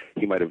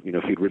 He might have,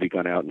 if he'd really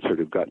gone out and sort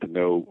of got to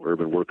know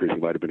urban workers, he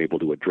might have been able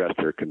to address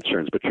their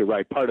concerns. But you're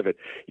right. Part of it,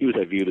 he was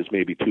viewed as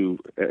maybe too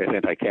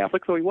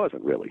anti-Catholic, though he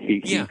wasn't really.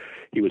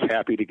 He was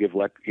happy to give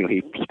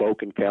he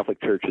spoke in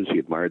Catholic churches. He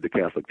admired the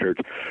Catholic Church,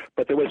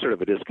 but there was sort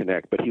of a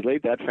disconnect. But he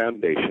laid that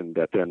foundation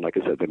that then, like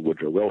I said, then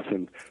Woodrow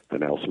Wilson,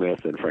 then Al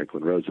Smith, then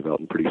Franklin Roosevelt,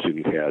 and pretty soon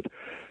you had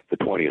the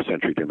 20th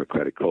Century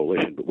Democratic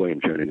Coalition. But William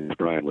Jennings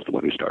Bryan was the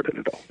one who started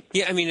it all.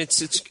 Yeah, I mean,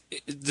 this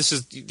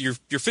is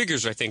your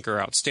figures. I think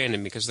are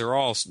outstanding because they're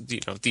all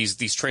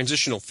these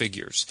transitional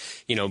figures.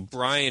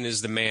 Bryan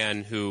is the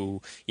man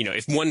who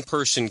if one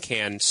person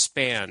can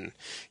span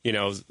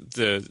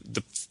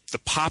the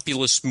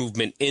populist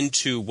movement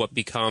into what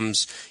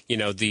becomes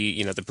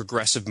the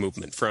progressive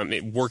movement from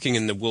working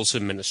in the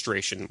Wilson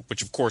administration,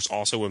 which of course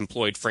also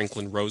employed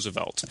Franklin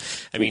Roosevelt.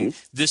 I mean,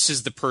 this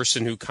is the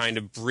person who kind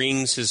of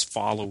brings his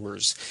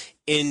followers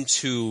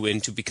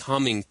into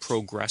becoming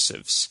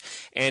progressives,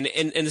 and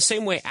in the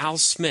same way Al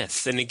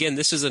Smith, and again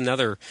this is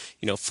another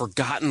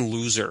forgotten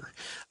loser.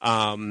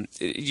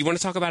 You want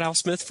to talk about Al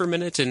Smith for a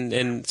minute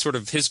and sort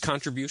of his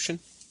contribution?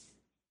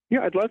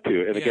 Yeah, I'd love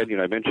to. And again,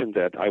 I mentioned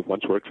that I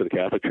once worked for the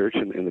Catholic Church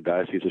in the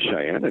Diocese of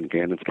Cheyenne, and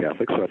Gannon's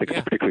Catholic, so I think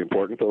it's particularly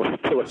important to look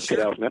at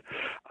Al Smith.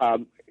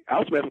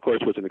 Al Smith, of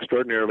course, was an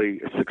extraordinarily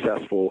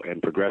successful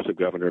and progressive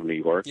governor of New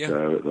York.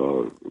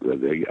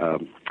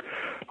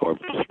 Or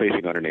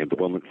spacing on her name, the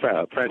woman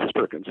Frances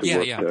Perkins, who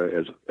worked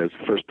as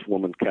first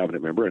woman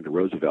cabinet member under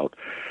Roosevelt.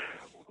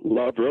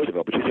 Loved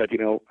Roosevelt, but she said,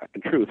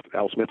 in truth,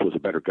 Al Smith was a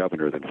better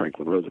governor than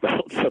Franklin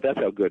Roosevelt. So that's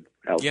how good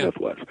Al Smith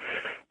was.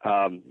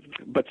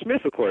 But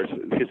Smith, of course,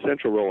 his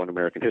central role in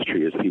American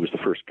history is he was the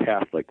first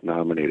Catholic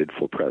nominated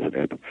for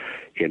president,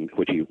 in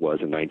which he was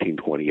in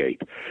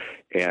 1928.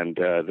 And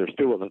there's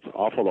still an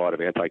awful lot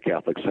of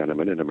anti-Catholic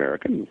sentiment in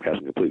America. It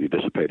hasn't completely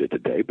dissipated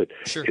today, but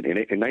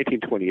in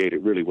 1928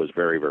 it really was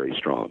very, very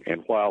strong.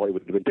 And while it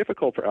would have been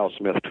difficult for Al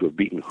Smith to have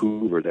beaten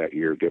Hoover that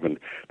year, given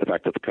the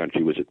fact that the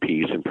country was at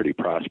peace and pretty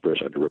prosperous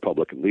under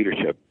Republican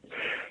leadership,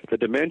 the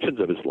dimensions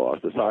of his loss,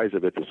 the size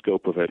of it, the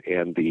scope of it,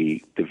 and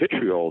the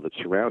vitriol that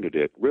surrounded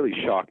it really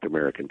shocked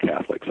American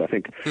Catholics. I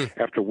think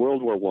after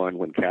World War I,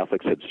 when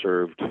Catholics had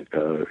served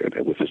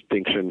with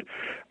distinction,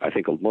 I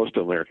think most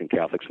American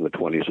Catholics in the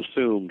 20s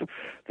assumed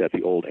that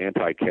the old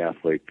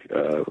anti-Catholic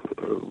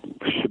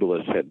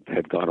shibboleths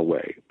had gone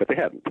away, but they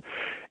hadn't.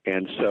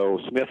 And so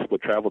Smith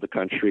would travel the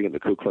country, and the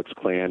Ku Klux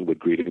Klan would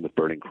greet him with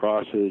burning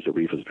crosses. There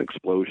were even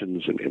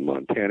explosions in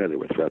Montana. There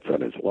were threats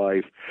on his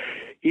life.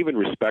 Even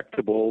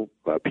respectable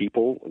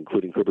people,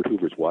 including Herbert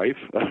Hoover's wife,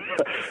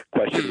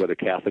 questioned whether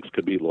Catholics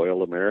could be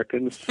loyal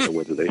Americans or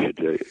whether they should.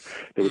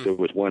 There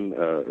was one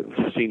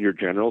senior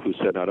general who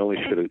said not only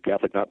should a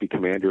Catholic not be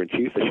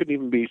commander-in-chief, they shouldn't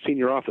even be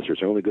senior officers.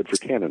 They're only good for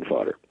cannon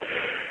fodder.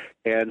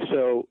 And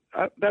so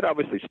that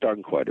obviously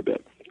stung quite a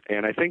bit.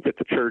 And I think that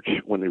the church,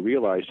 when they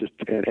realized just,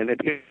 and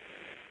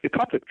it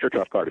caught the church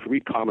off guard. If you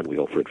read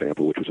Commonweal, for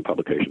example, which was a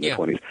publication in the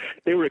 20s,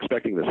 they were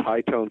expecting this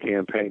high-tone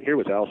campaign. Here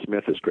was Al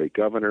Smith, this great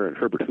governor, and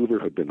Herbert Hoover,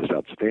 who had been this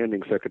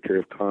outstanding Secretary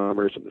of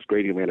Commerce and this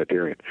great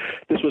humanitarian.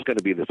 This was going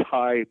to be this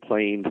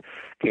high-planed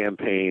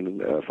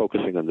campaign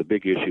focusing on the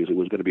big issues. It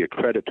was going to be a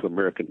credit to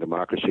American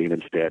democracy, and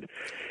instead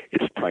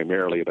it's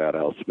primarily about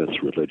Al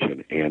Smith's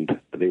religion. And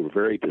they were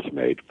very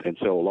dismayed. And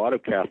so a lot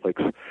of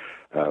Catholics,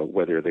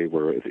 whether they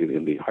were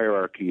in the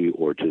hierarchy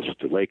or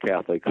just lay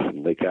Catholics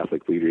and lay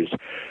Catholic leaders,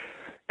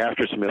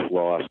 after Smith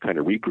lost, kind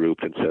of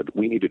regrouped and said,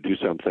 we need to do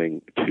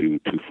something to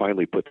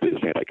finally put this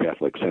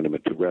anti-Catholic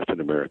sentiment to rest in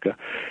America.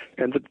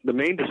 And the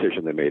main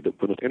decision they made, the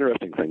most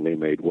interesting thing they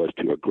made, was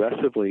to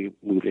aggressively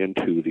move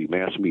into the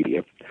mass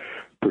media,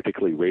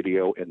 particularly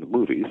radio and the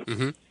movies,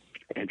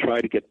 and try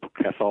to get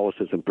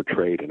Catholicism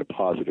portrayed in a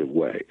positive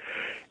way.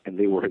 And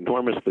they were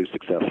enormously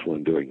successful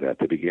in doing that.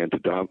 They began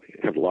to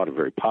have a lot of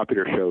very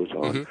popular shows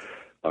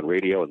on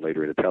radio and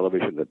later into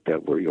television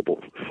that were,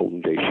 both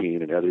Fulton J.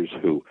 Sheen and others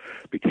who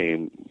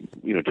became,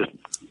 just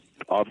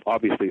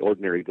obviously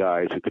ordinary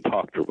guys who could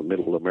talk to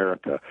middle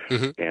America.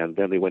 And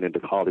then they went into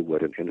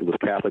Hollywood, and it was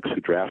Catholics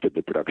who drafted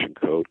the production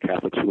code,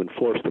 Catholics who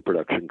enforced the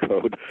production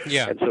code.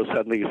 And so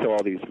suddenly you saw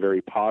all these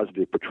very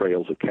positive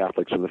portrayals of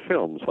Catholics in the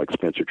films, like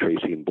Spencer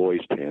Tracy and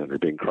Boys Town or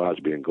Bing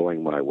Crosby and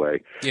Going My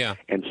Way.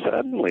 And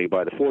suddenly,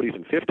 by the 40s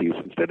and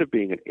 50s, instead of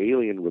being an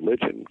alien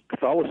religion,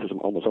 Catholicism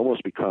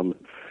almost become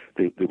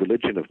the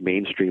religion of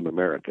mainstream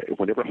America.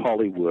 Whenever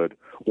Hollywood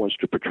wants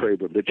to portray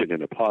religion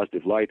in a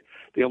positive light,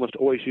 they almost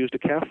always used a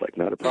Catholic,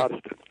 not a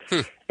Protestant.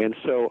 And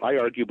so I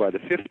argue by the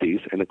 50s,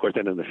 and of course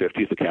then in the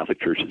 50s the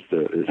Catholic Church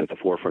is at the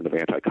forefront of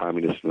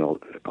anti-communist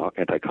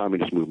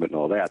movement and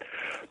all that.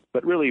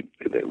 But really,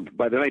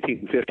 by the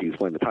 1950s,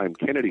 when the time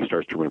Kennedy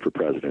starts to run for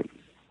president,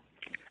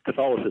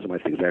 Catholicism, I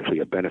think, is actually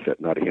a benefit,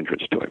 not a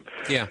hindrance to him.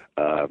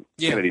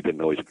 Kennedy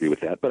didn't always agree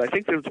with that, but I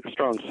think there's a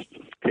strong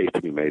case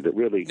to be made that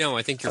really... No,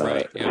 I think you're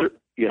right.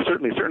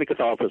 Certainly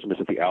Catholicism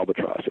isn't the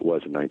albatross it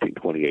was in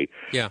 1928.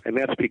 And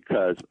that's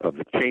because of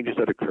the changes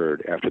that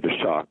occurred after the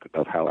shock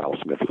of how Al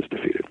Smith was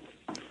defeated.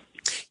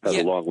 That's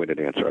a long-winded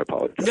answer. I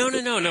apologize.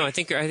 No. I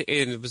think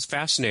it was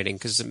fascinating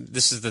because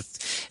this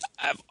is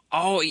I've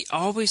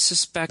always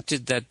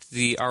suspected that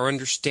our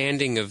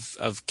understanding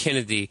of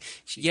Kennedy,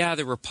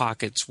 there were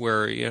pockets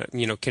where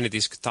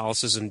Kennedy's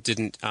Catholicism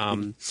didn't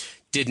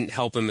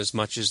help him as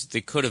much as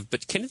they could have,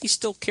 but Kennedy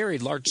still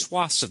carried large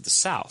swaths of the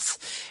South.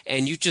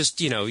 And you just,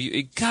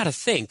 you got to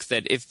think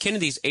that if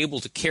Kennedy's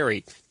able to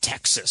carry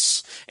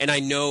Texas, and I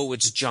know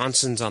it's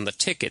Johnson's on the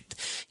ticket,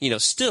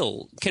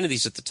 still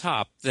Kennedy's at the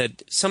top,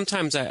 that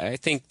sometimes I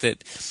think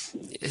that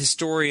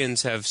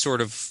historians have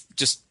sort of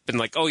just been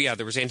like, oh yeah,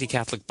 there was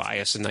anti-Catholic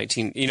bias in they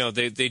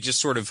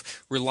just sort of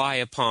rely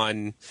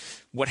upon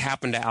what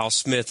happened to Al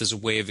Smith as a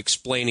way of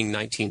explaining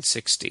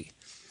 1960.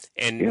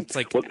 And it's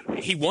like,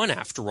 he won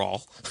after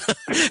all.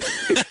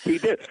 He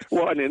did.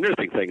 Well, and the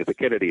interesting thing is that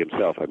Kennedy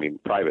himself,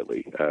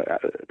 privately, he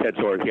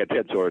had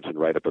Ted Sorensen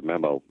write up a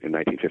memo in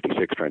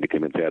 1956 trying to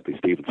convince Adlai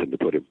Stevenson to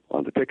put him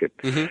on the ticket.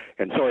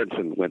 And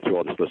Sorensen went through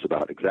all this list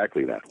about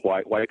exactly that,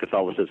 why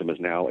Catholicism is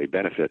now a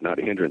benefit, not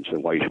a hindrance,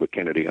 and why you should put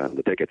Kennedy on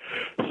the ticket.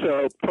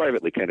 So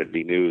privately,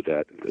 Kennedy knew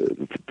that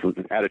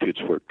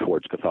attitudes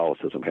towards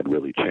Catholicism had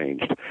really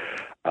changed.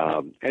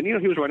 And,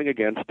 he was running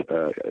against,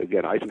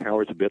 again,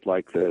 Eisenhower's a bit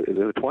like the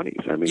 20s.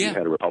 You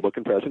had a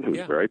Republican president who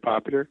was very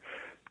popular.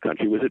 The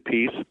country was at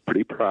peace,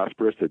 pretty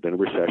prosperous. There had been a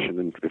recession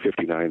in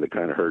 59 that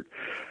kind of hurt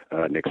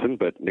Nixon,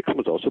 but Nixon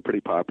was also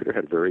pretty popular,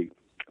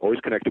 always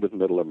connected with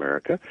middle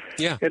America.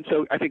 And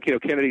so I think,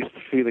 Kennedy's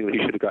feeling that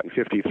he should have gotten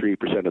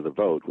 53% of the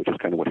vote, which is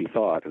kind of what he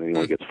thought, and then he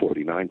only gets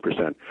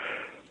 49%.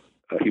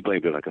 He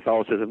blamed it on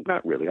Catholicism.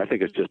 Not really. I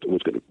think it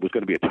was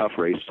going to be a tough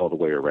race all the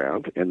way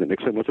around, and that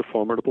Nixon was a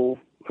formidable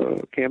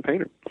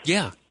campaigner.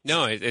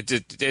 No, I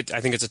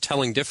think it's a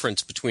telling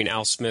difference between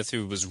Al Smith,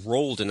 who was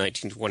rolled in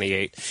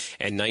 1928,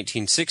 and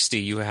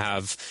 1960. You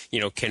have,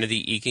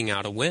 Kennedy eking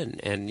out a win,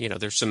 and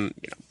there's some,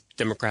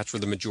 Democrats were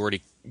the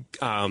majority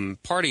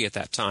party at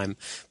that time,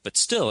 but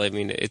still,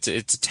 it's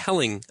a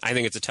telling. I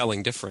think it's a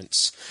telling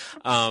difference.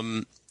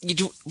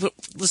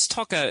 Let's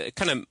talk,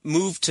 kind of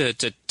move to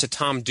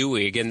Tom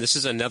Dewey. Again, this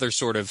is another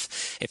sort of,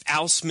 if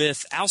Al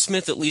Smith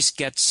at least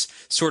gets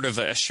sort of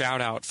a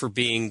shout out for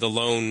being the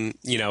lone,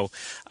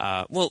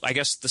 I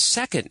guess the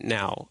second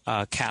now,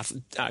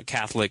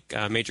 Catholic,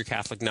 major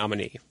Catholic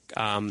nominee.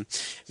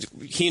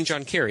 He and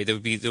John Kerry, there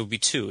would be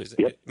two.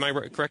 Am I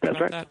correct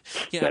about that?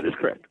 Yeah, that is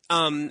correct.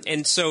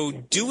 And so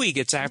Dewey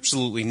gets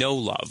absolutely no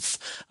love,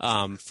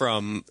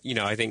 from,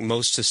 I think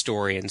most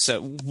historians.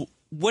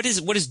 What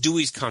is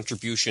Dewey's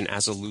contribution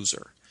as a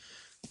loser?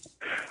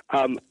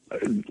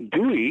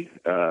 Dewey,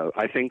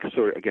 I think,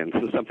 again,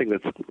 this is something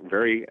that's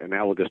very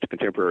analogous to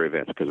contemporary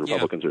events because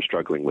Republicans are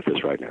struggling with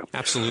this right now.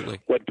 Absolutely.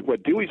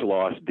 What Dewey's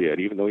loss did,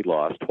 even though he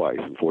lost twice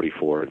in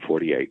 44 and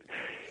 48,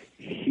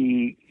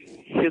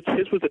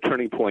 his was a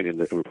turning point in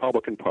the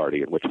Republican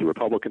Party in which the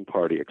Republican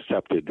Party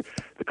accepted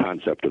the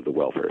concept of the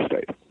welfare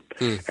state.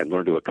 and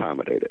learn to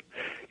accommodate it.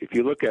 If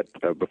you look at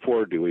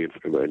before Dewey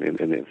in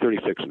the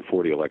 36 and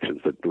 40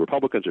 elections, the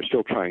Republicans are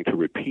still trying to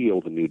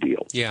repeal the New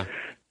Deal. Yeah.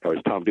 Or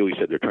as Tom Dewey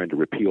said, they're trying to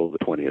repeal the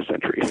 20th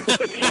century.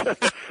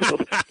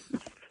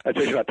 That's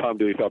actually how Tom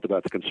Dewey felt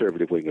about the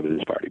conservative wing of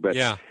his party.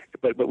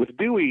 But with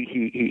Dewey,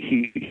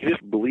 he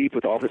just believed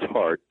with all his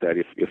heart that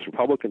if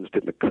Republicans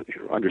didn't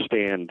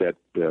understand that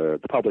the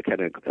public had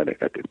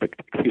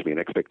an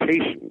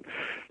expectation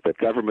that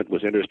government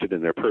was interested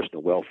in their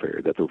personal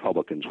welfare, that the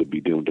Republicans would be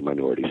doomed to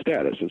minority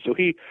status. And so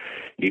he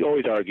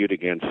always argued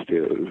against,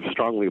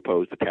 strongly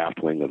opposed the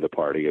Taft wing of the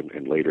party,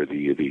 and later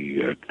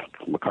the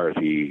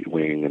McCarthy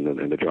wing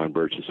and the John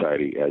Birch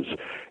Society as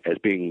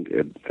being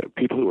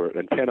people who were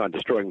intent on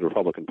destroying the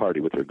Republican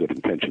Party with their good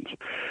intentions.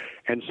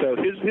 And so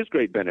his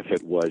great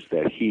benefit was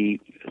that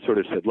he sort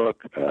of said,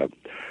 look,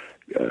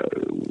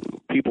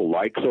 people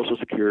like Social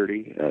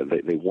Security.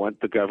 They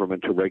want the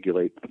government to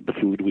regulate the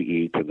food we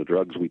eat and the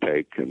drugs we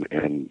take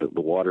and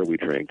the water we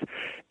drink,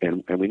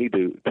 and we need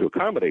to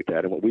accommodate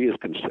that. And what we as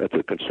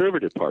a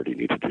conservative party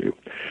need to do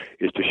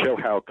is to show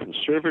how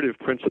conservative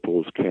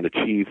principles can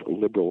achieve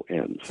liberal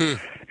ends.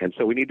 And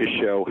so we need to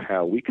show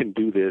how we can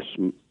do this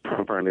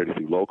primarily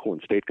through local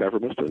and state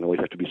governments. It doesn't always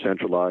have to be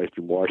centralized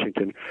in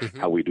Washington.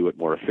 How we do it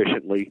more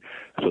efficiently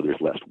so there's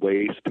less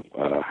waste.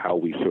 How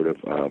we sort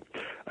of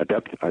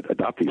adopt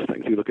these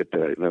things. You look at,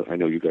 I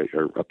know you guys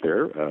are up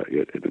there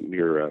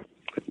near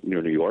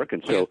New York,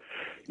 and so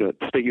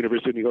State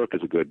University of New York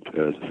is a good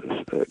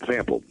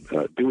example.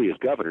 Dewey, as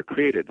governor,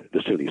 created the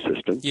SUNY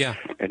system,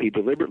 and he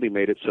deliberately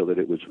made it so that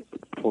it was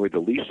probably the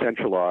least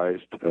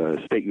centralized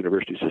state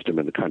university system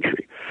in the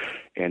country.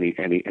 And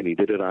he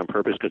did it on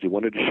purpose because he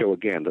wanted to show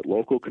again that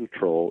local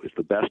control is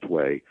the best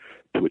way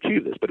to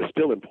achieve this. But it's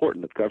still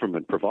important that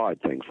government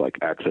provide things like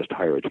access to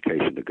higher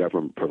education, that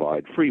government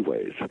provide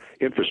freeways,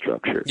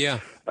 infrastructure,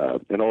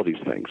 and all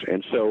these things.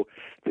 And so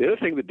the other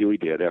thing that Dewey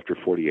did after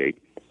 48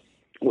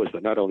 was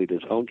that not only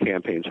did his own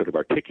campaign sort of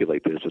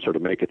articulate this and sort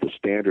of make it the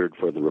standard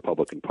for the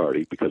Republican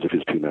Party because of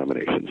his two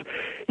nominations,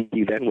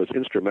 he then was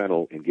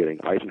instrumental in getting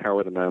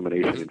Eisenhower the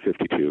nomination in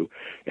 52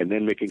 and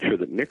then making sure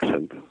that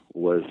Nixon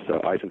was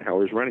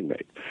Eisenhower's running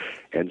mate.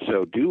 And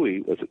so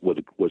Dewey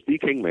was the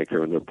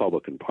kingmaker in the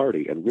Republican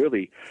Party and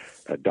really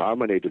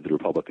dominated the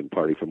Republican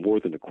Party for more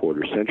than a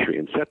quarter century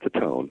and set the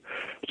tone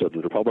so the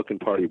Republican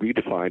Party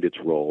redefined its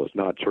role as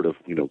not sort of,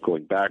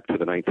 going back to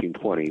the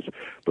 1920s,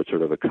 but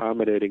sort of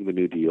accommodating the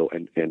New Deal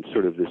and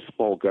sort of this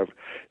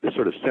this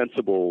sort of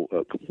sensible,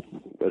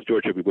 as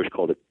George W. Bush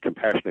called it,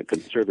 compassionate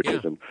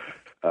conservatism.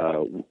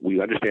 We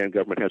understand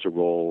government has a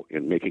role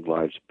in making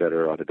lives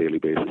better on a daily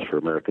basis for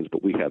Americans,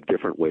 but we have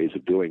different ways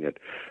of doing it,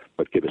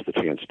 but give us the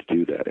chance to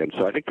do that. And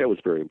so I think that was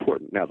very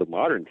important. Now, the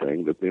modern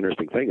thing, the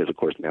interesting thing is, of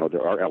course, now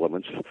there are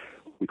elements,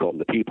 we call them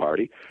the Tea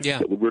Party,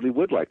 that we really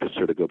would like to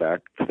sort of go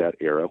back to that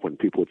era when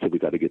people would say we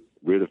got to get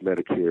rid of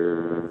Medicare,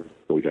 or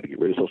we got to get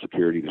rid of Social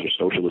Security. These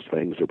are socialist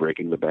things. They're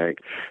breaking the bank.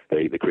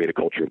 They create a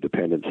culture of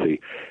dependency.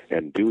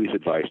 And Dewey's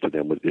advice to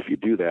them was, if you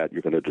do that,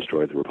 you're going to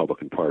destroy the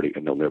Republican Party,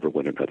 and they'll never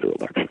win another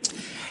election.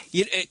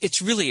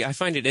 It's really, I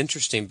find it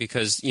interesting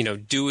because,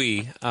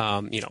 Dewey,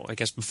 I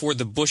guess before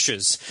the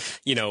Bushes,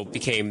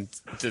 became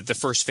the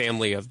first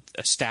family of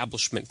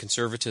establishment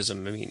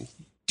conservatism. I mean,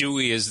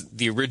 Dewey is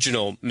the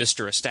original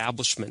Mr.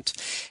 Establishment.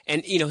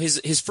 And,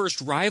 his first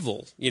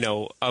rival,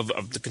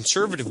 of the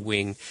conservative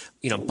wing,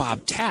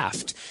 Bob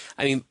Taft.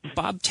 I mean,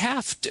 Bob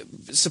Taft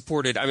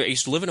supported, I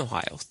used to live in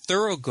Ohio,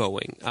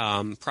 thoroughgoing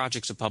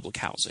projects of public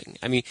housing.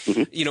 I mean,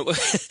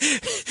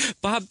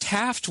 Bob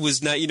Taft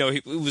was not,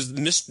 he was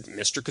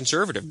Mr.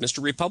 Conservative,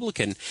 Mr.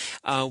 Republican,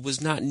 was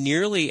not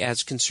nearly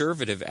as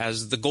conservative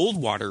as the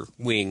Goldwater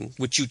wing,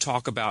 which you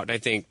talk about, I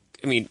think.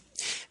 I mean,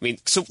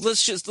 so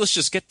let's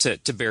just get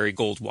to Barry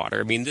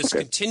Goldwater. I mean, this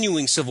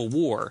continuing civil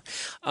war,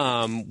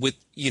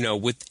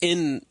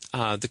 within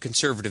the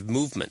conservative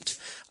movement.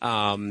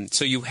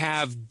 So you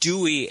have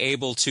Dewey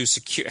able to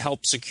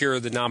help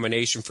secure the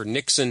nomination for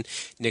Nixon.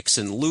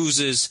 Nixon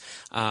loses.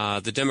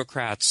 The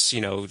Democrats,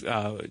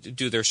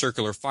 do their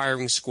circular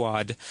firing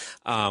squad.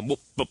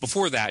 But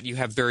before that, you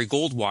have Barry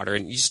Goldwater,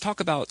 and you just talk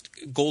about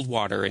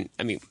Goldwater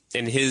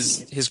and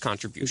his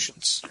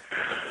contributions.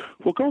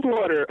 Well,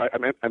 Goldwater,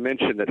 I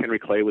mentioned that Henry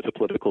Clay was a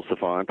political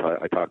savant.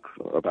 I talk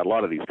about a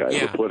lot of these guys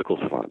were political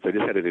savants. They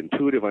just had an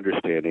intuitive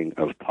understanding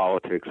of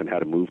politics and how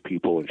to move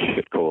people and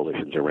shift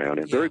coalitions around.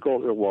 And Barry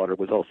Goldwater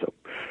was also.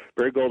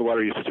 Barry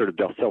Goldwater used to sort of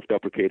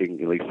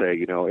self-deprecatingly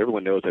say,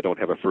 everyone knows I don't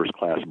have a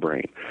first-class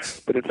brain.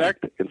 But in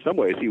fact, in some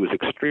ways, he was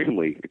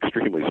extremely,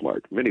 extremely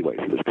smart. In many ways,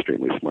 he was an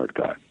extremely smart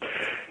guy.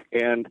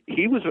 And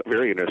he was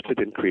very interested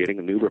in creating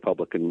a new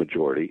Republican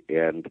majority,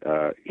 and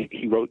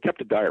he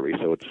kept a diary,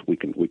 so we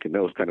can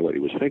know kind of what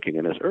he was thinking.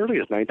 And as early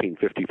as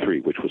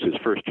 1953, which was his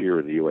first year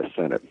in the U.S.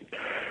 Senate,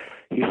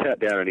 he sat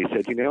down and he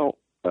said,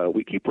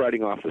 we keep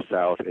writing off the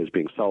South as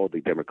being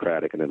solidly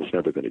Democratic, and then it's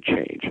never going to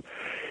change.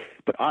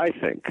 But I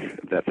think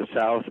that the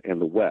South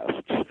and the West,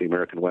 the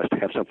American West,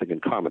 have something in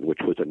common, which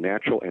was a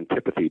natural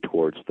antipathy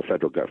towards the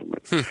federal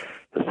government.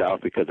 The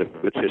South because of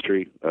its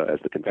history as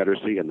the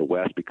Confederacy, and the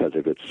West because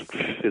of its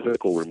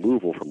physical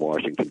removal from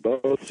Washington.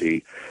 Both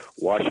see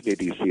Washington,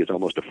 D.C. as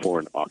almost a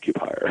foreign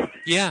occupier.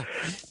 Yeah.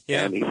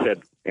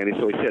 And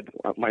so he said,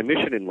 my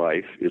mission in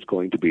life is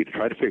going to be to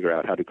try to figure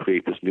out how to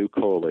create this new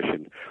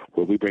coalition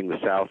where we bring the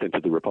South into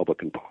the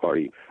Republican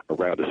Party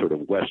around a sort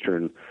of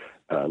Western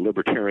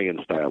libertarian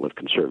style of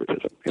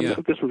conservatism. And I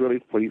think this was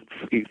really what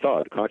he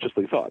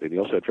consciously thought, and he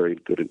also had very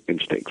good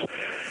instincts.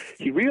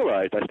 He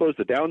realized, I suppose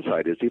the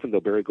downside is, even though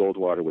Barry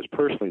Goldwater was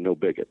personally no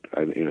bigot,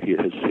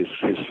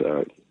 his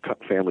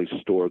family's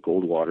store,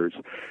 Goldwater's,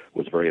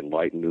 was very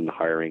enlightened in the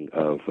hiring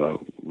of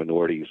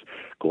minorities.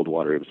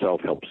 Goldwater himself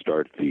helped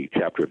start the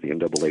chapter of the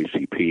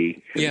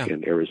NAACP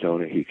in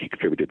Arizona. He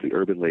contributed to the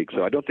Urban League.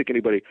 So I don't think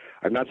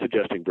I'm not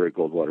suggesting Barry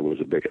Goldwater was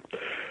a bigot.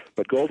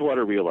 But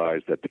Goldwater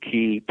realized that the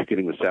key to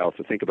getting the South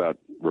to think about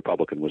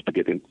Republican was to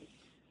get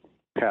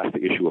past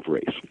the issue of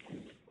race.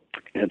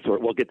 And so,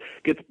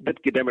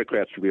 get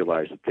Democrats to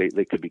realize that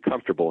they could be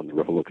comfortable in the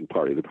Republican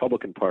Party. The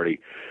Republican Party,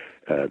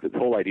 the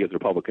whole idea of the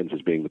Republicans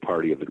as being the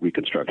party of the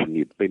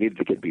Reconstruction, they needed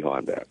to get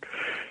beyond that.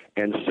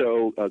 And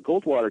so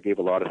Goldwater gave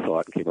a lot of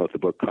thought and came out with the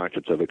book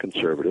Conscience of a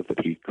Conservative that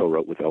he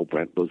co-wrote with L.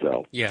 Brent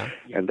Bozell. Yeah.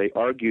 And they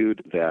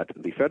argued that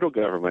the federal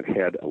government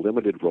had a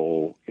limited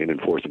role in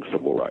enforcing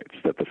civil rights,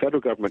 that the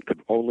federal government could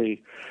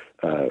only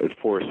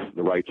enforce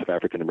the rights of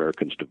African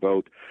Americans to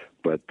vote,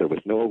 but there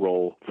was no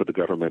role for the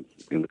government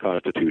in the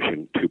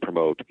Constitution to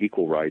promote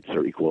equal rights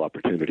or equal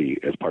opportunity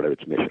as part of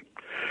its mission.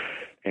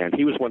 And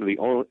he was one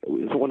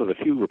of the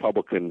few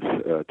Republicans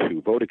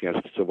to vote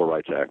against the Civil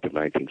Rights Act of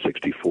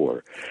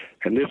 1964.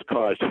 And this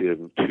caused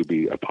him to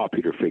be a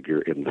popular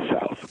figure in the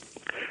South.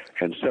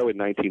 And so in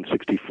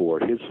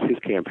 1964, his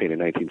campaign in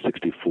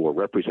 1964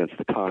 represents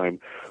the time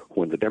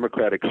when the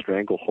Democratic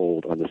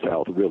stranglehold on the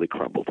South really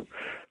crumbled.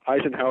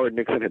 Eisenhower and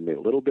Nixon had made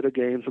a little bit of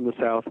gains in the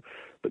South,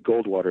 but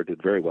Goldwater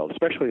did very well,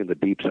 especially in the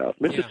Deep South.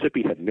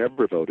 Mississippi had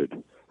never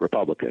voted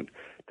Republican.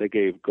 They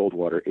gave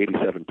Goldwater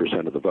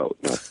 87% of the vote.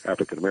 Now,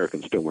 African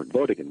Americans still weren't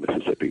voting in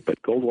Mississippi, but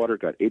Goldwater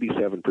got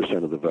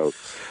 87% of the vote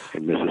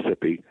in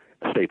Mississippi,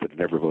 a state that had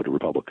never voted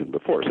Republican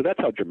before. So that's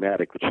how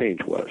dramatic the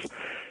change was.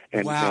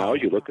 And now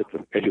as you look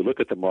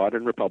at the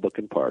modern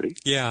Republican Party,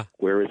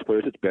 where is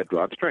its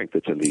bedrock strength?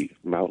 It's in the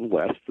Mountain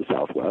West, the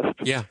Southwest,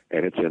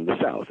 and it's in the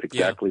South,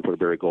 exactly where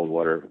Barry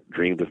Goldwater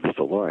dreamed of this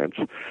alliance.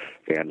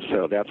 And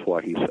so that's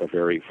why he's a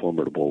very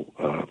formidable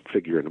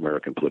figure in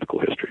American political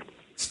history.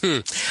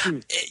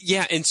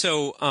 Yeah, and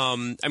so,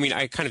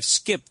 I kind of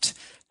skipped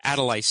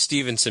Adlai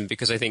Stevenson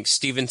because I think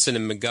Stevenson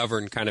and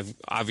McGovern kind of,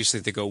 obviously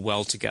they go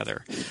well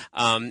together.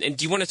 And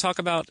do you want to talk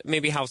about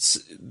maybe how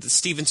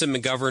Stevenson,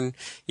 McGovern,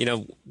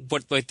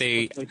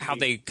 how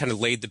they kind of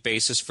laid the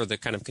basis for the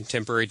kind of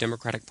contemporary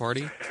Democratic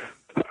Party?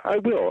 I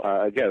will.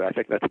 Again, I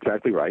think that's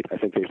exactly right. I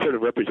think they sort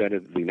of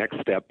represented the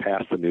next step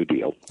past the New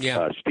Deal.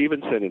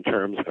 Stevenson, in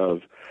terms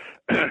of,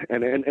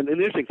 and the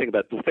interesting thing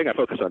about the thing I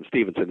focus on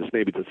Stevenson is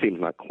maybe it seems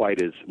not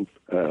quite as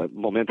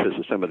momentous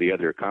as some of the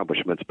other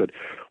accomplishments, but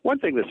one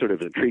thing that sort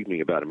of intrigued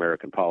me about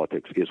American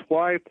politics is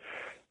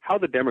how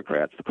the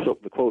Democrats,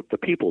 the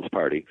People's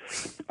Party,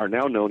 are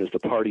now known as the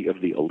party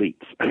of the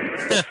elites.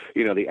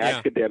 The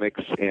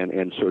academics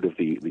and sort of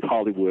the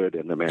Hollywood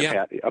and the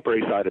Manhattan, Upper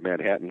East Side of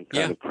Manhattan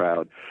kind of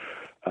crowd.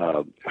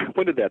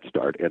 When did that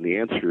start? And the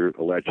answer,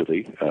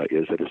 allegedly,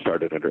 is that it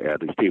started under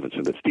Adlai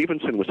Stevenson. That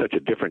Stevenson was such a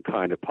different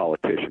kind of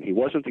politician. He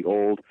wasn't the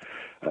old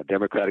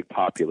Democratic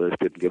populist,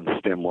 didn't give the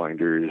stem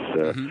winders,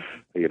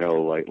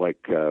 like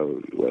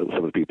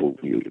some of the people,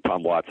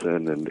 Tom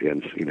Watson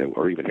and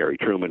or even Harry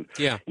Truman.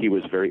 He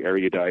was very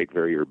erudite,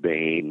 very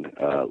urbane,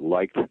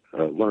 liked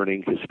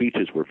learning. His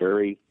speeches were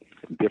very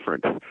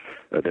different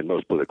than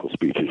most political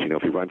speeches.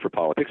 If you run for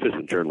politics as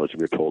in journalism,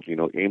 you're told,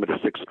 aim at a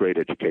sixth grade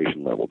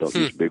education level. Don't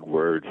use big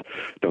words.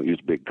 Don't use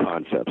big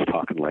concepts.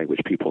 Talk in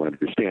language people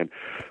understand.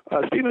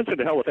 Stevenson,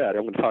 to hell with that.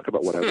 I'm going to talk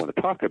about what I want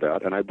to talk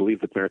about, and I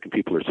believe that American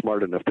people are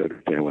smart enough to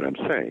understand what I'm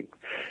saying.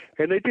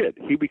 And they did.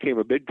 He became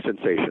a big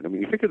sensation. I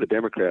mean, you figure the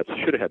Democrats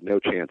should have had no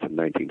chance in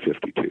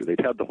 1952.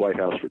 They'd had the White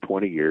House for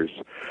 20 years.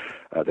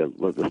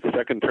 The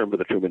second term of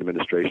the Truman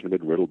administration had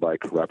been riddled by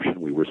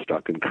corruption. We were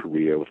stuck in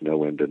Korea with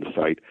no end in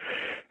sight.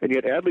 And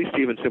yet Adlai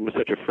Stevenson was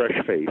such a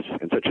fresh face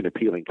and such an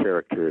appealing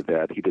character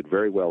that he did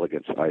very well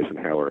against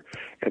Eisenhower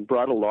and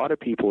brought a lot of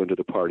people into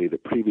the party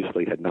that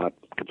previously had not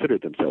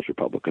considered themselves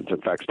Republicans.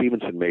 In fact,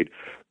 Stevenson made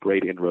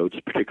great inroads,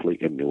 particularly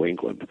in New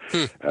England,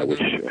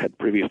 which had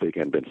previously,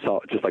 again, been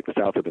just like the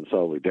South had been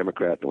solidly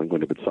Democrat, New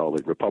England had been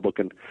solidly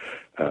Republican.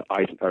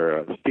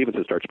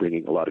 Stevenson starts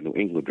bringing a lot of New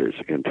Englanders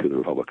into the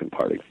Republican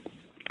Party.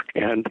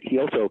 And he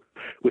also,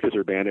 with his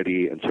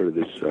urbanity and sort of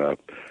this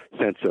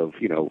sense of,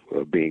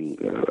 being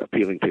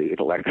appealing to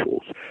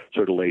intellectuals,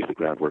 sort of lays the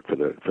groundwork for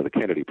the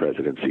Kennedy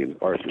presidency. And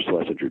Arthur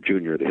Schlesinger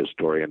Jr., the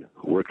historian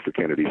who worked for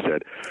Kennedy,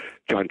 said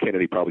John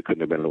Kennedy probably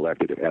couldn't have been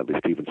elected if Adlai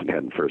Stevenson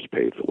hadn't first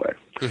paved the way.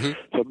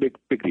 Mm-hmm. So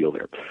big deal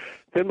there.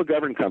 Then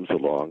McGovern comes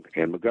along,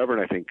 and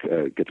McGovern, I think,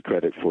 gets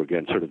credit for,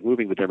 again, sort of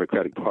moving the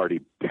Democratic Party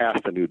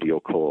past the New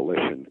Deal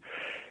coalition.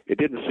 It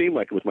didn't seem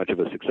like it was much of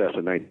a success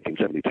in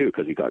 1972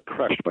 because he got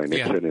crushed by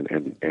Nixon,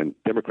 and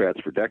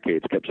Democrats for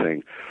decades kept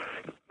saying,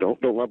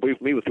 don't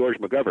believe me with George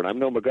McGovern. I'm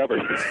no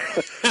McGovern.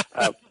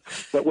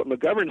 But what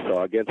McGovern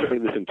saw, again,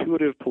 certainly this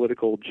intuitive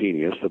political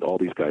genius that all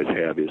these guys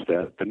have, is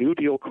that the New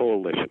Deal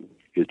coalition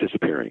is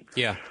disappearing.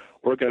 Yeah.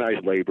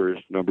 Organized labor's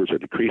numbers are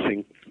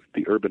decreasing.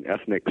 The urban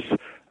ethnics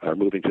are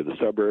moving to the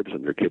suburbs,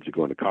 and their kids are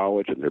going to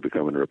college, and they're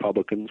becoming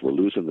Republicans. We're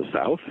losing the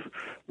South.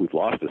 We've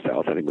lost the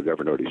South. I think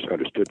McGovern already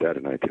understood that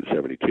in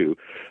 1972.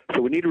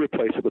 So we need to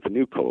replace it with a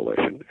new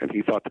coalition, and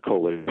he thought the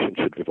coalition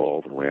should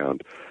revolve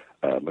around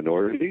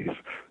minorities,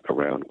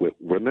 around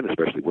women,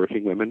 especially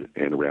working women,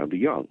 and around the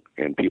young,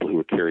 and people who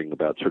are caring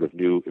about sort of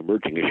new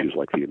emerging issues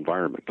like the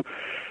environment.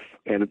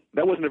 And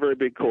that wasn't a very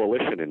big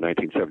coalition in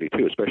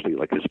 1972, especially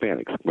like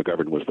Hispanics.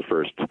 McGovern was the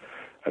first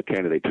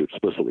candidate to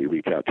explicitly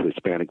reach out to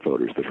Hispanic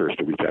voters, the first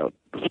to reach out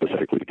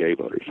specifically to gay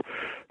voters.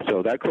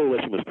 So that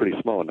coalition was pretty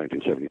small in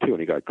 1972, and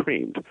he got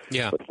creamed.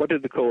 Yeah. But what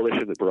did the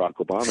coalition that Barack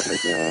Obama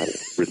has now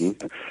ridden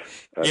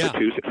for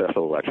two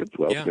successful elections?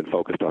 Well, it's been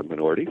focused on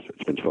minorities.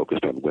 It's been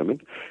focused on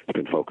women. It's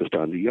been focused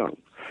on the young.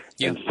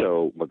 Yeah. And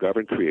so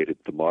McGovern created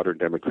the modern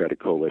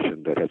Democratic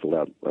coalition that has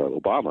allowed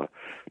Obama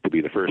to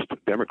be the first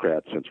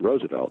Democrat since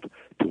Roosevelt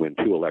to win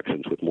two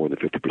elections with more than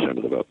 50%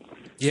 of the vote.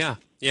 Yeah.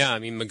 Yeah, I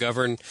mean,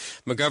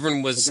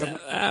 McGovern was,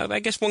 I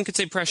guess one could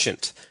say,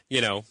 prescient.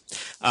 You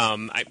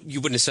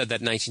wouldn't have said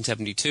that in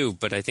 1972,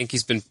 but I think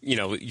he's been,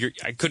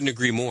 I couldn't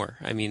agree more.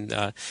 I mean,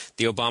 the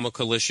Obama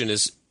coalition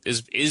is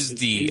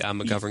the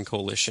McGovern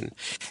coalition.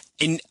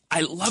 And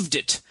I loved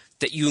it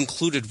that you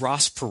included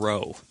Ross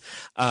Perot,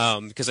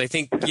 because I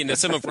think,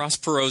 some of Ross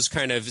Perot's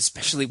kind of,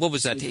 especially, what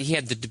was that? He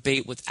had the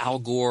debate with Al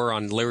Gore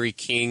on Larry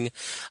King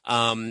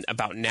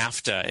about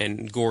NAFTA,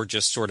 and Gore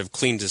just sort of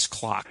cleaned his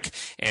clock.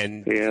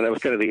 And yeah, that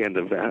was kind of the end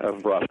of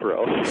Ross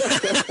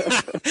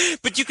Perot.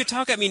 But you could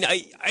talk, I mean,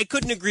 I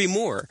couldn't agree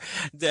more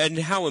than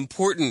how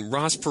important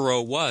Ross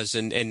Perot was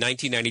in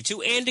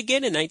 1992 and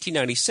again in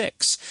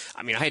 1996.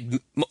 I mean, I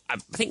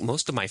think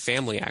most of my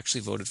family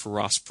actually voted for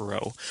Ross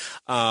Perot.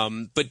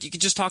 But you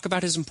could just talk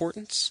about his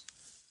importance?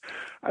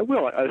 I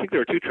will. I think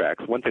there are two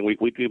tracks. One thing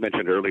we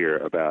mentioned earlier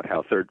about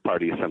how third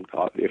parties,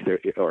 if they're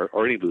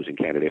or any losing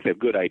candidate, if they have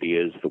good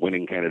ideas, the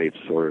winning candidates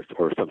or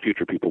some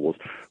future people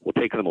will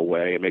take them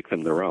away and make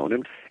them their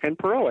own. And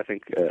Perot, I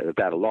think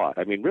that a lot.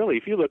 I mean, really,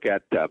 if you look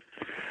at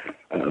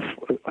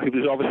he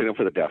was obviously known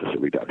for the deficit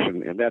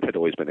reduction, and that had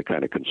always been a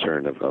kind of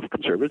concern of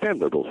conservatives and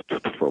liberals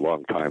for a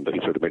long time. But he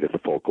sort of made it the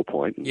focal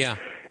point.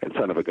 And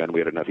son of a gun,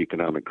 we had enough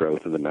economic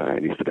growth in the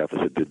 90s. The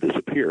deficit did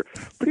disappear.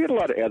 But he had a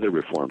lot of other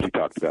reforms he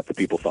talked about that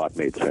people thought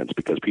made sense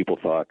because people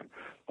thought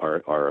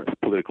our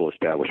political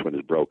establishment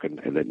is broken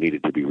and that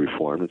needed to be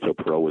reformed. And so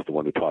Perot was the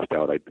one who tossed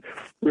out,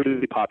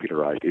 really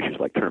popularized issues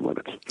like term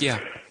limits. Yeah.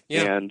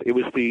 And it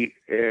was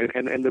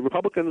and the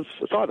Republicans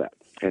saw that.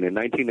 And in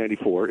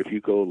 1994, if you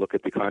go look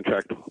at the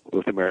contract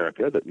with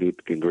America that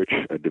Newt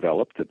Gingrich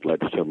developed that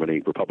led to so many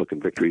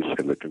Republican victories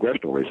in the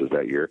congressional races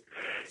that year,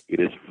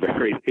 it's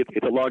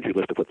a laundry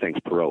list of what things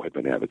Perot had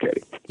been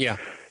advocating. Yeah.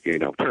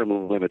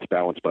 Term limits,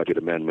 balanced budget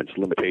amendments,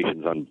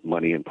 limitations on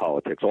money in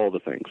politics, all the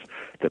things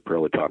that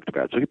Perot had talked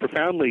about. So he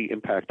profoundly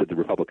impacted the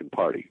Republican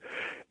Party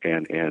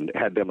and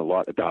had them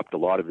adopt a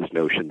lot of this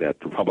notion that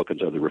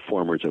Republicans are the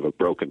reformers of a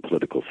broken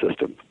political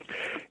system.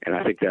 And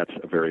I think that's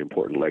a very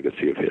important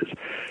legacy of his.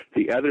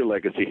 The other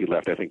legacy he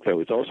left, I think, though,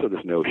 is also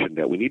this notion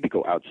that we need to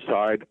go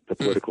outside the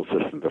political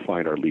system to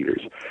find our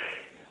leaders.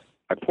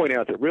 I point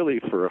out that really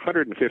for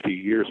 150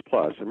 years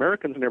plus,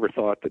 Americans never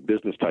thought that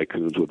business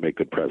tycoons would make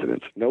good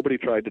presidents. Nobody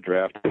tried to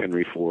draft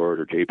Henry Ford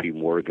or J.P.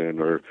 Morgan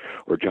or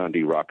John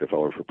D.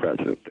 Rockefeller for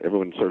president.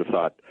 Everyone sort of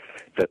thought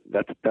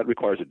that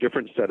requires a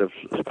different set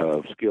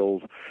of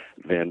skills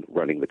than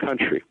running the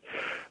country.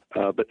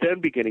 But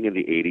then beginning in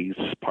the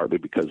 80s, partly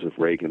because of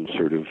Reagan's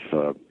sort of,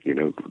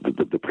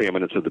 the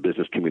preeminence of the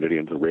business community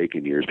in the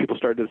Reagan years, people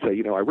started to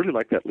say, I really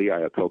like that Lee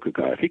Iacocca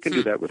guy. If he can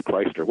do that with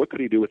Chrysler, what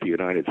could he do with the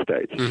United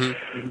States?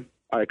 Mm-hmm.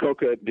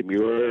 Iacocca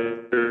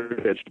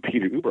demurred as to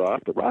Peter Ueberroth,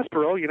 but Ross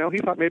Perot, he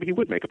thought maybe he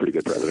would make a pretty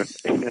good president.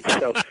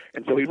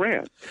 and so he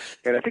ran.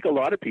 And I think a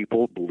lot of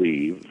people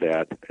believe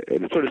that,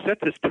 and it sort of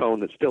sets this tone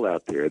that's still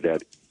out there,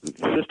 that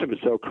the system is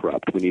so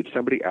corrupt, we need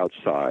somebody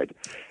outside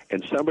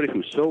and somebody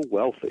who's so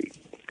wealthy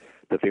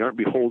that they aren't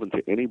beholden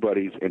to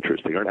anybody's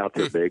interest. They aren't out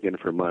there begging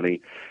for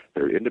money.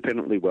 They're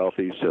independently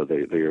wealthy, so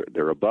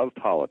they're above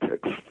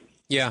politics.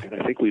 Yeah.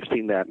 And I think we've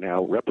seen that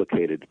now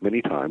replicated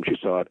many times. You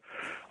saw it,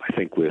 I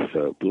think, with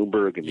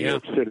Bloomberg in New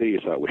York City. You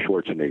saw it with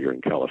Schwarzenegger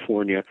in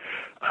California.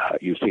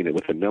 You've seen it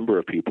with a number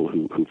of people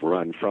who've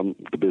run from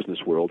the business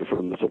world or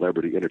from the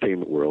celebrity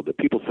entertainment world, that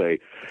people say,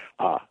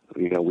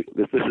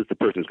 this is the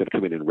person who's going to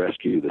come in and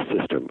rescue the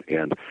system.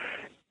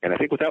 And I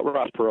think without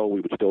Ross Perot,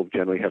 we would still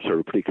generally have sort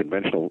of pretty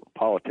conventional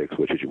politics,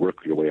 which is you work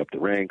your way up the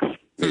ranks.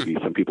 Maybe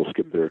some people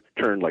skip their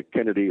turn like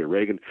Kennedy or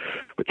Reagan,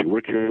 but you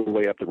work your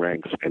way up the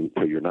ranks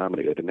until you're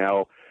nominated. And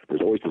now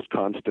there's always this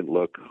constant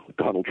look,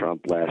 Donald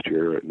Trump last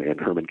year and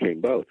Herman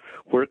Cain both.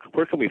 Where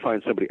can we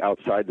find somebody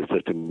outside the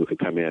system who can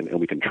come in and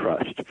we can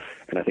trust?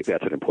 And I think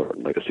that's an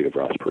important legacy of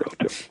Ross Perot,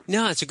 too.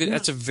 No,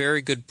 that's a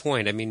very good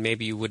point. I mean,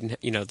 maybe you wouldn't,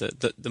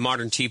 the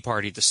modern Tea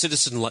Party, the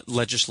citizen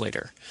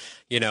legislator,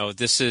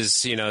 this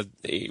is,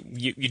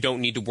 you don't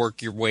need to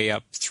work your way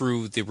up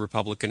through the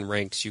Republican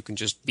ranks. You can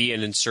just be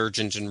an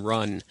insurgent and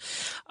run.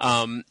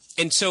 And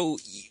so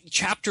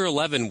Chapter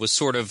 11 was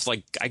sort of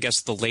like, I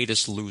guess, the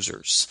latest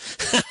losers.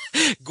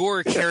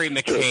 Gore, Kerry,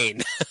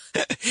 McCain.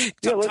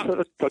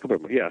 Let's talk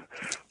about them. Yeah.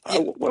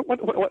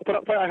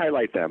 But I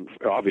highlight them,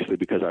 obviously,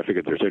 because I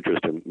figured there's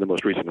interest in the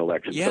most recent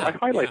elections. Yeah, but I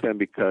highlight them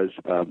because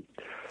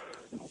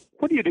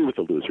what do you do with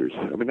the losers?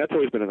 I mean, that's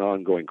always been an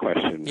ongoing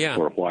question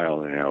for a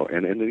while now.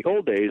 And in the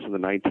old days, in the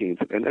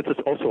 19th, and that's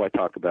also I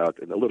talk about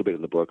a little bit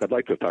in the book. I'd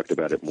like to have talked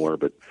about it more,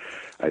 but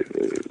a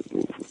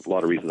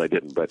lot of reasons I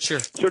didn't. But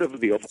sort of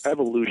the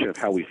evolution of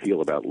how we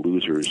feel about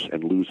losers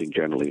and losing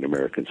generally in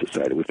American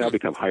society. We've now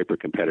become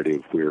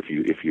hyper-competitive, where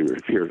if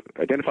you're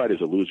identified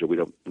as a loser, we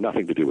don't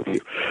nothing to do with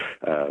you.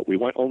 We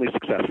want only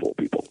successful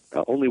people,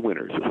 only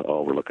winners is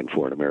all we're looking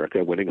for in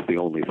America. Winning is the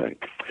only thing.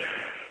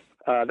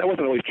 That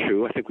wasn't always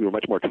true. I think we were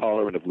much more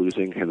tolerant of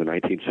losing in the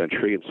 19th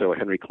century, and so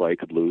Henry Clay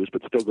could lose,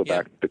 but still go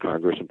back to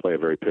Congress and play a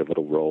very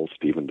pivotal role.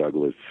 Stephen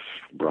Douglas,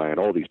 Bryan,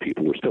 all these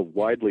people were still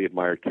widely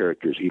admired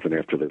characters even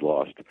after they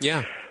lost.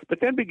 Yeah. But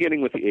then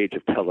beginning with the age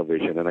of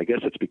television, and I guess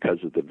it's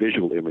because of the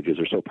visual images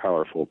are so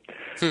powerful,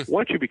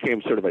 once you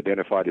became sort of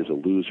identified as a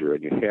loser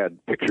and you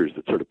had pictures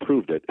that sort of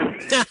proved it,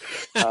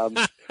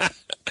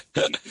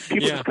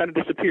 people just kind of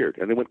disappeared,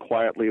 and they went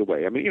quietly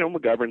away. I mean,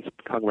 McGovern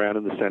hung around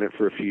in the Senate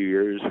for a few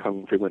years.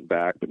 Humphrey went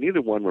back, but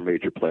neither one were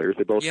major players.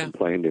 They both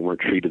complained they weren't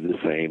treated the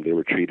same. They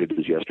were treated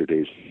as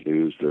yesterday's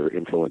news. Their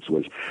influence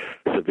was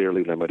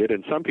severely limited,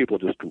 and some people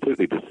just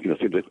completely seemed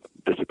to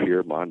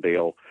disappear.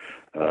 Mondale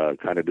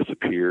kind of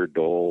disappeared.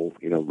 Dole,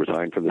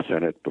 resigned from the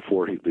Senate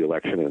before the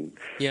election, and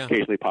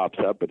occasionally pops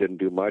up but didn't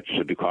do much.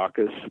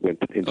 Dukakis went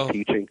into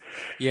teaching.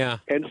 Yeah.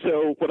 And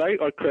so what I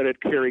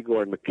credit Kerry,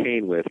 Gore, and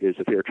McCain with is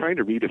that they're trying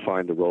to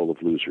redefine the role of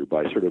loser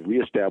by sort of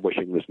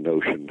reestablishing this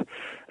notion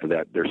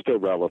that they're still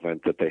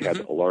relevant, that they had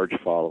a large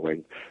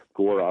following.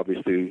 Gore,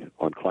 obviously,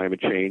 on climate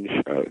change,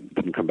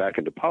 didn't come back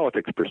into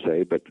politics per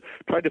se, but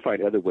tried to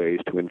find other ways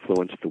to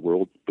influence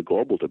the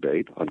global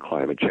debate on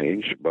climate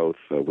change, both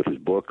with his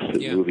books,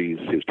 his movies,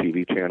 his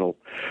TV channel.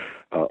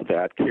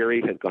 That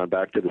Kerry had gone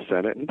back to the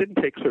Senate and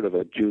didn't take sort of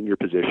a junior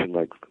position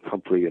like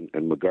Humphrey and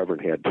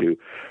McGovern had to,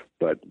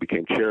 but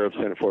became chair of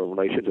Senate Foreign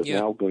Relations, is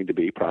now going to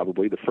be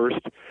probably the first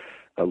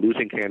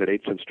losing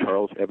candidate since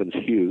Charles Evans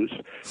Hughes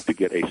to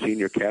get a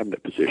senior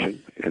cabinet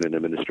position in an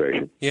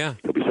administration. Yeah.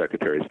 He'll be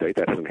Secretary of State.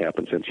 That hasn't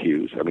happened since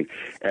Hughes. I mean,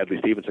 Adlai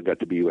Stevenson got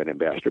to be UN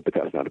ambassador, but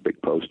that's not a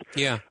big post.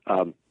 Yeah.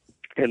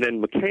 And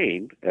then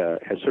McCain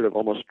has sort of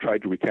almost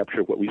tried to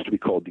recapture what used to be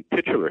called the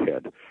titular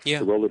head,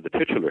 the role of the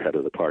titular head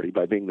of the party,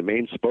 by being the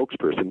main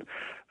spokesperson,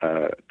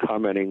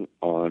 commenting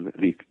on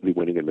the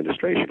winning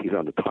administration. He's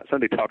on the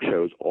Sunday talk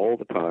shows all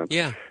the time,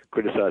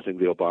 criticizing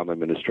the Obama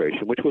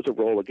administration, which was a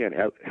role, again,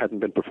 hadn't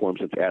been performed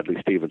since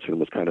Adlai Stevenson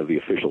was kind of the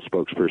official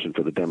spokesperson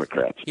for the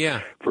Democrats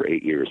for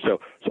 8 years.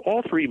 So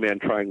all three men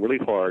trying really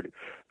hard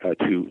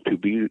to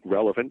be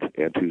relevant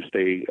and to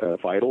stay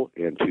vital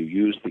and to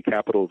use the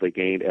capital they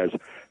gained as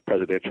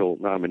presidential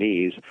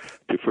nominees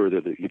to further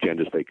the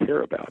agendas they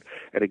care about.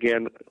 And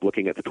again,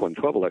 looking at the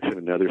 2012 election,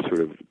 another sort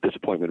of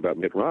disappointment about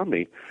Mitt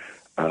Romney,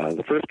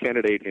 the first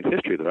candidate in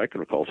history that I can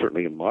recall,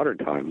 certainly in modern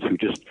times, who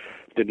just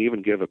didn't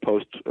even give a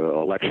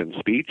post-election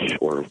speech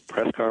or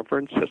press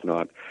conference, has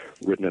not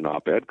written an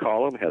op-ed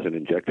column, hasn't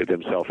injected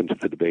himself into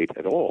the debate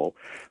at all,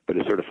 but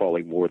is sort of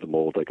falling more the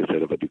mold, like I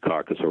said, of a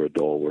Dukakis or a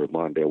Dole or a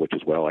Mondale, which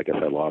is, well, I guess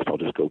I lost, I'll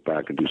just go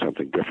back and do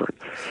something different.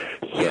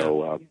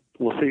 So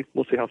we'll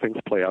see how things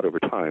play out over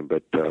time,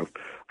 but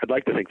I'd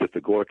like to think that the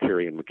Gore,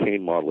 Kerry, and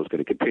McCain model is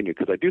going to continue,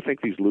 because I do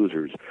think these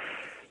losers,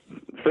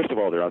 first of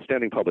all, they're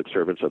outstanding public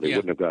servants, so they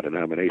wouldn't have got a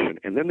nomination.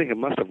 And then they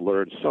must have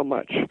learned so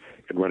much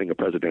in running a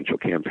presidential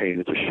campaign.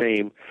 It's a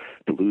shame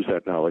to lose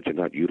that knowledge and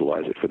not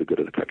utilize it for the good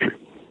of the country.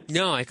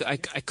 No, I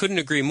couldn't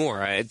agree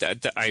more. I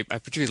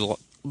particularly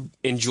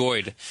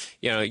enjoyed,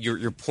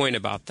 your point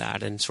about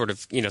that, and sort of,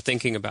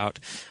 thinking about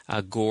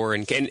Gore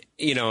and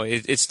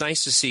it's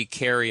nice to see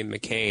Kerry and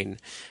McCain,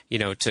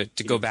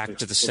 to go back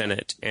to the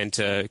Senate and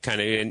to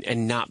kind of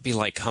and not be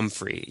like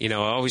Humphrey. I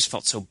always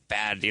felt so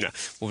bad.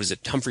 What was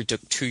it? Humphrey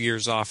took 2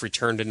 years off,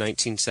 returned in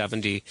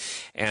 1970,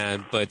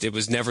 but it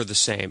was never the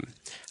same.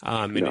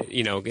 And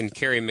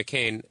Kerry and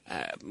McCain,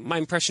 my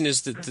impression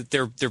is that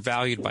they're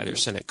valued by their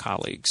Senate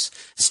colleagues,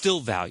 still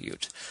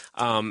valued.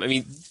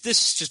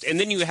 This just, and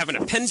then you have an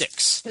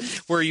appendix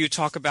where you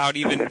talk about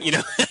even,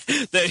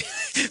 the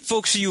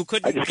folks you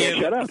couldn't give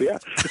shut up, yeah.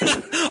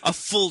 a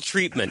full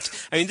treatment.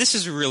 This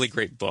is a really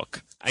great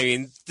book.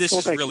 This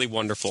is really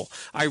wonderful.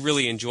 I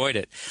really enjoyed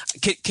it.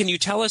 Can you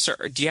tell us,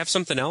 or do you have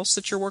something else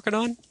that you're working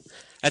on?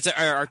 That's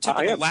our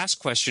typical last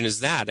question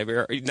is that.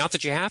 Not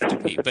that you have to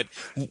be, but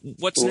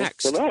what's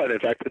next? Well, no, in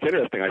fact, it's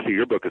interesting. I see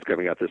your book is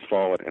coming out this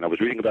fall, and I was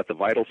reading about the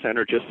Vital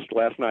Center just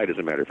last night, as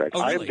a matter of fact.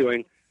 Oh,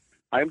 really?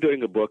 I am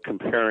doing a book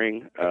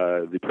comparing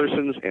the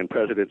persons and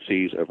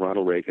presidencies of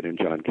Ronald Reagan and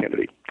John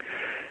Kennedy.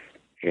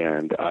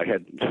 And I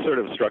had sort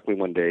of struck me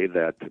one day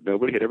that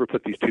nobody had ever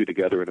put these two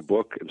together in a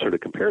book and sort of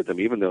compared them,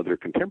 even though they're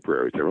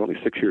contemporaries. They're only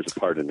 6 years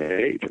apart in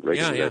age, and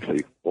Reagan is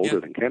actually older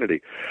than Kennedy.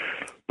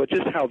 But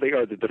just how they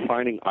are the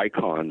defining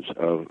icons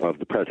of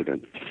the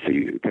president.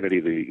 See, Kennedy,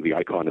 the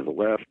icon of the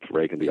left,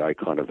 Reagan, the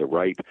icon of the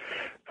right.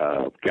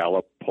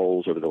 Gallup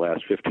polls over the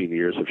last 15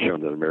 years have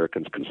shown that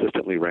Americans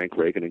consistently rank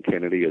Reagan and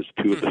Kennedy as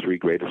two of the three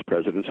greatest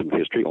presidents in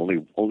history.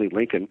 Only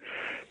Lincoln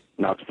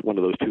knocks one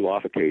of those two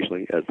off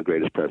occasionally as the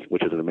greatest president,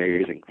 which is an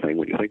amazing thing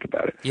when you think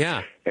about it.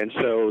 Yeah. And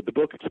so the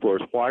book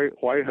explores why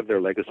have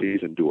their legacies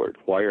endured?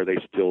 Why are they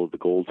still the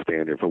gold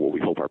standard for what we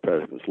hope our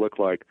presidents look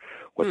like,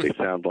 what they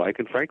sound like,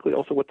 and frankly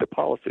also what the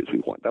policies we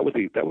want. That was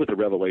the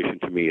revelation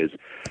to me, is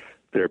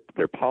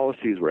their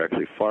policies were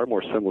actually far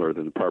more similar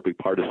than probably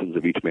partisans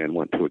of each man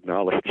want to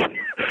acknowledge.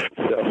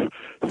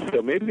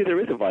 So maybe there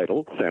is a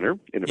vital center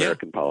in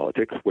American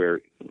politics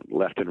where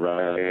left and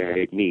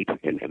right meet,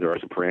 and there are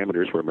some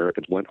parameters where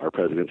Americans want our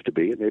presidents to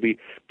be, and maybe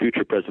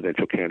future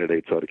presidential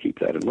candidates ought to keep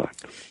that in mind.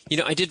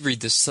 I did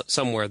read this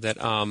somewhere that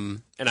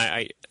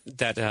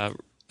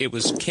it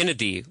was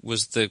Kennedy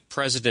was the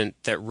president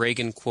that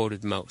Reagan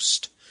quoted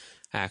most,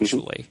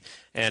 actually.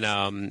 And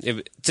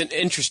it's an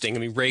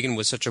interesting. Reagan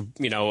was such a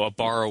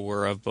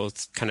borrower of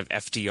both kind of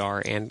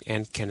FDR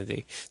and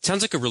Kennedy. It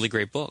sounds like a really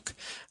great book.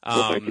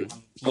 Well,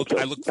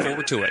 I look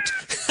forward to it.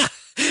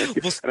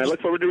 And I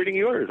look forward to reading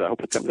yours. I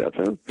hope it comes out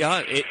soon.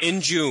 Yeah, in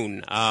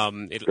June.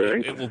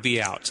 It will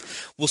be out.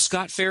 Well,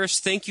 Scott Faris,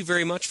 thank you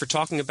very much for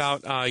talking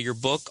about your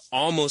book,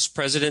 Almost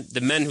President,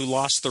 The Men Who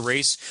Lost the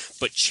Race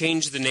But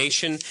Changed the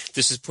Nation.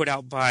 This is put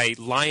out by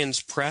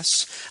Lyons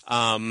Press,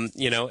 and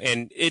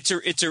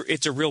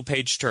it's a real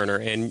page-turner,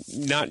 and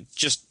not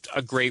just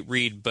a great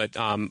read, but,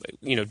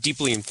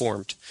 deeply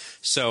informed.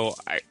 So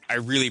I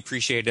really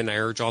appreciate it, and I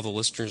urge all the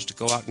listeners to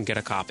go out and get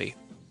a copy.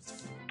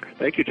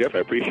 Thank you, Jeff. I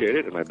appreciate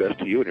it, and my best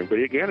to you and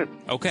everybody at Gannon.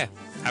 Okay.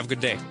 Have a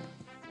good day.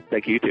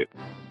 Thank you, you too.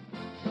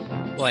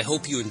 Well, I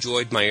hope you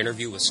enjoyed my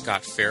interview with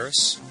Scott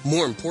Faris.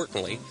 More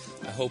importantly,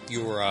 I hope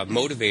you're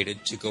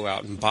motivated to go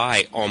out and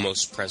buy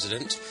Almost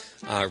President.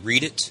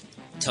 Read it.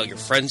 Tell your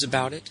friends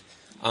about it.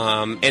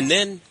 And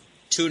then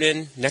tune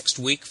in next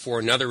week for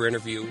another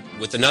interview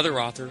with another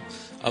author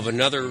of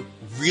another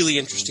really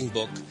interesting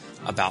book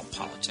about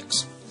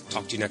politics.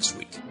 Talk to you next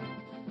week.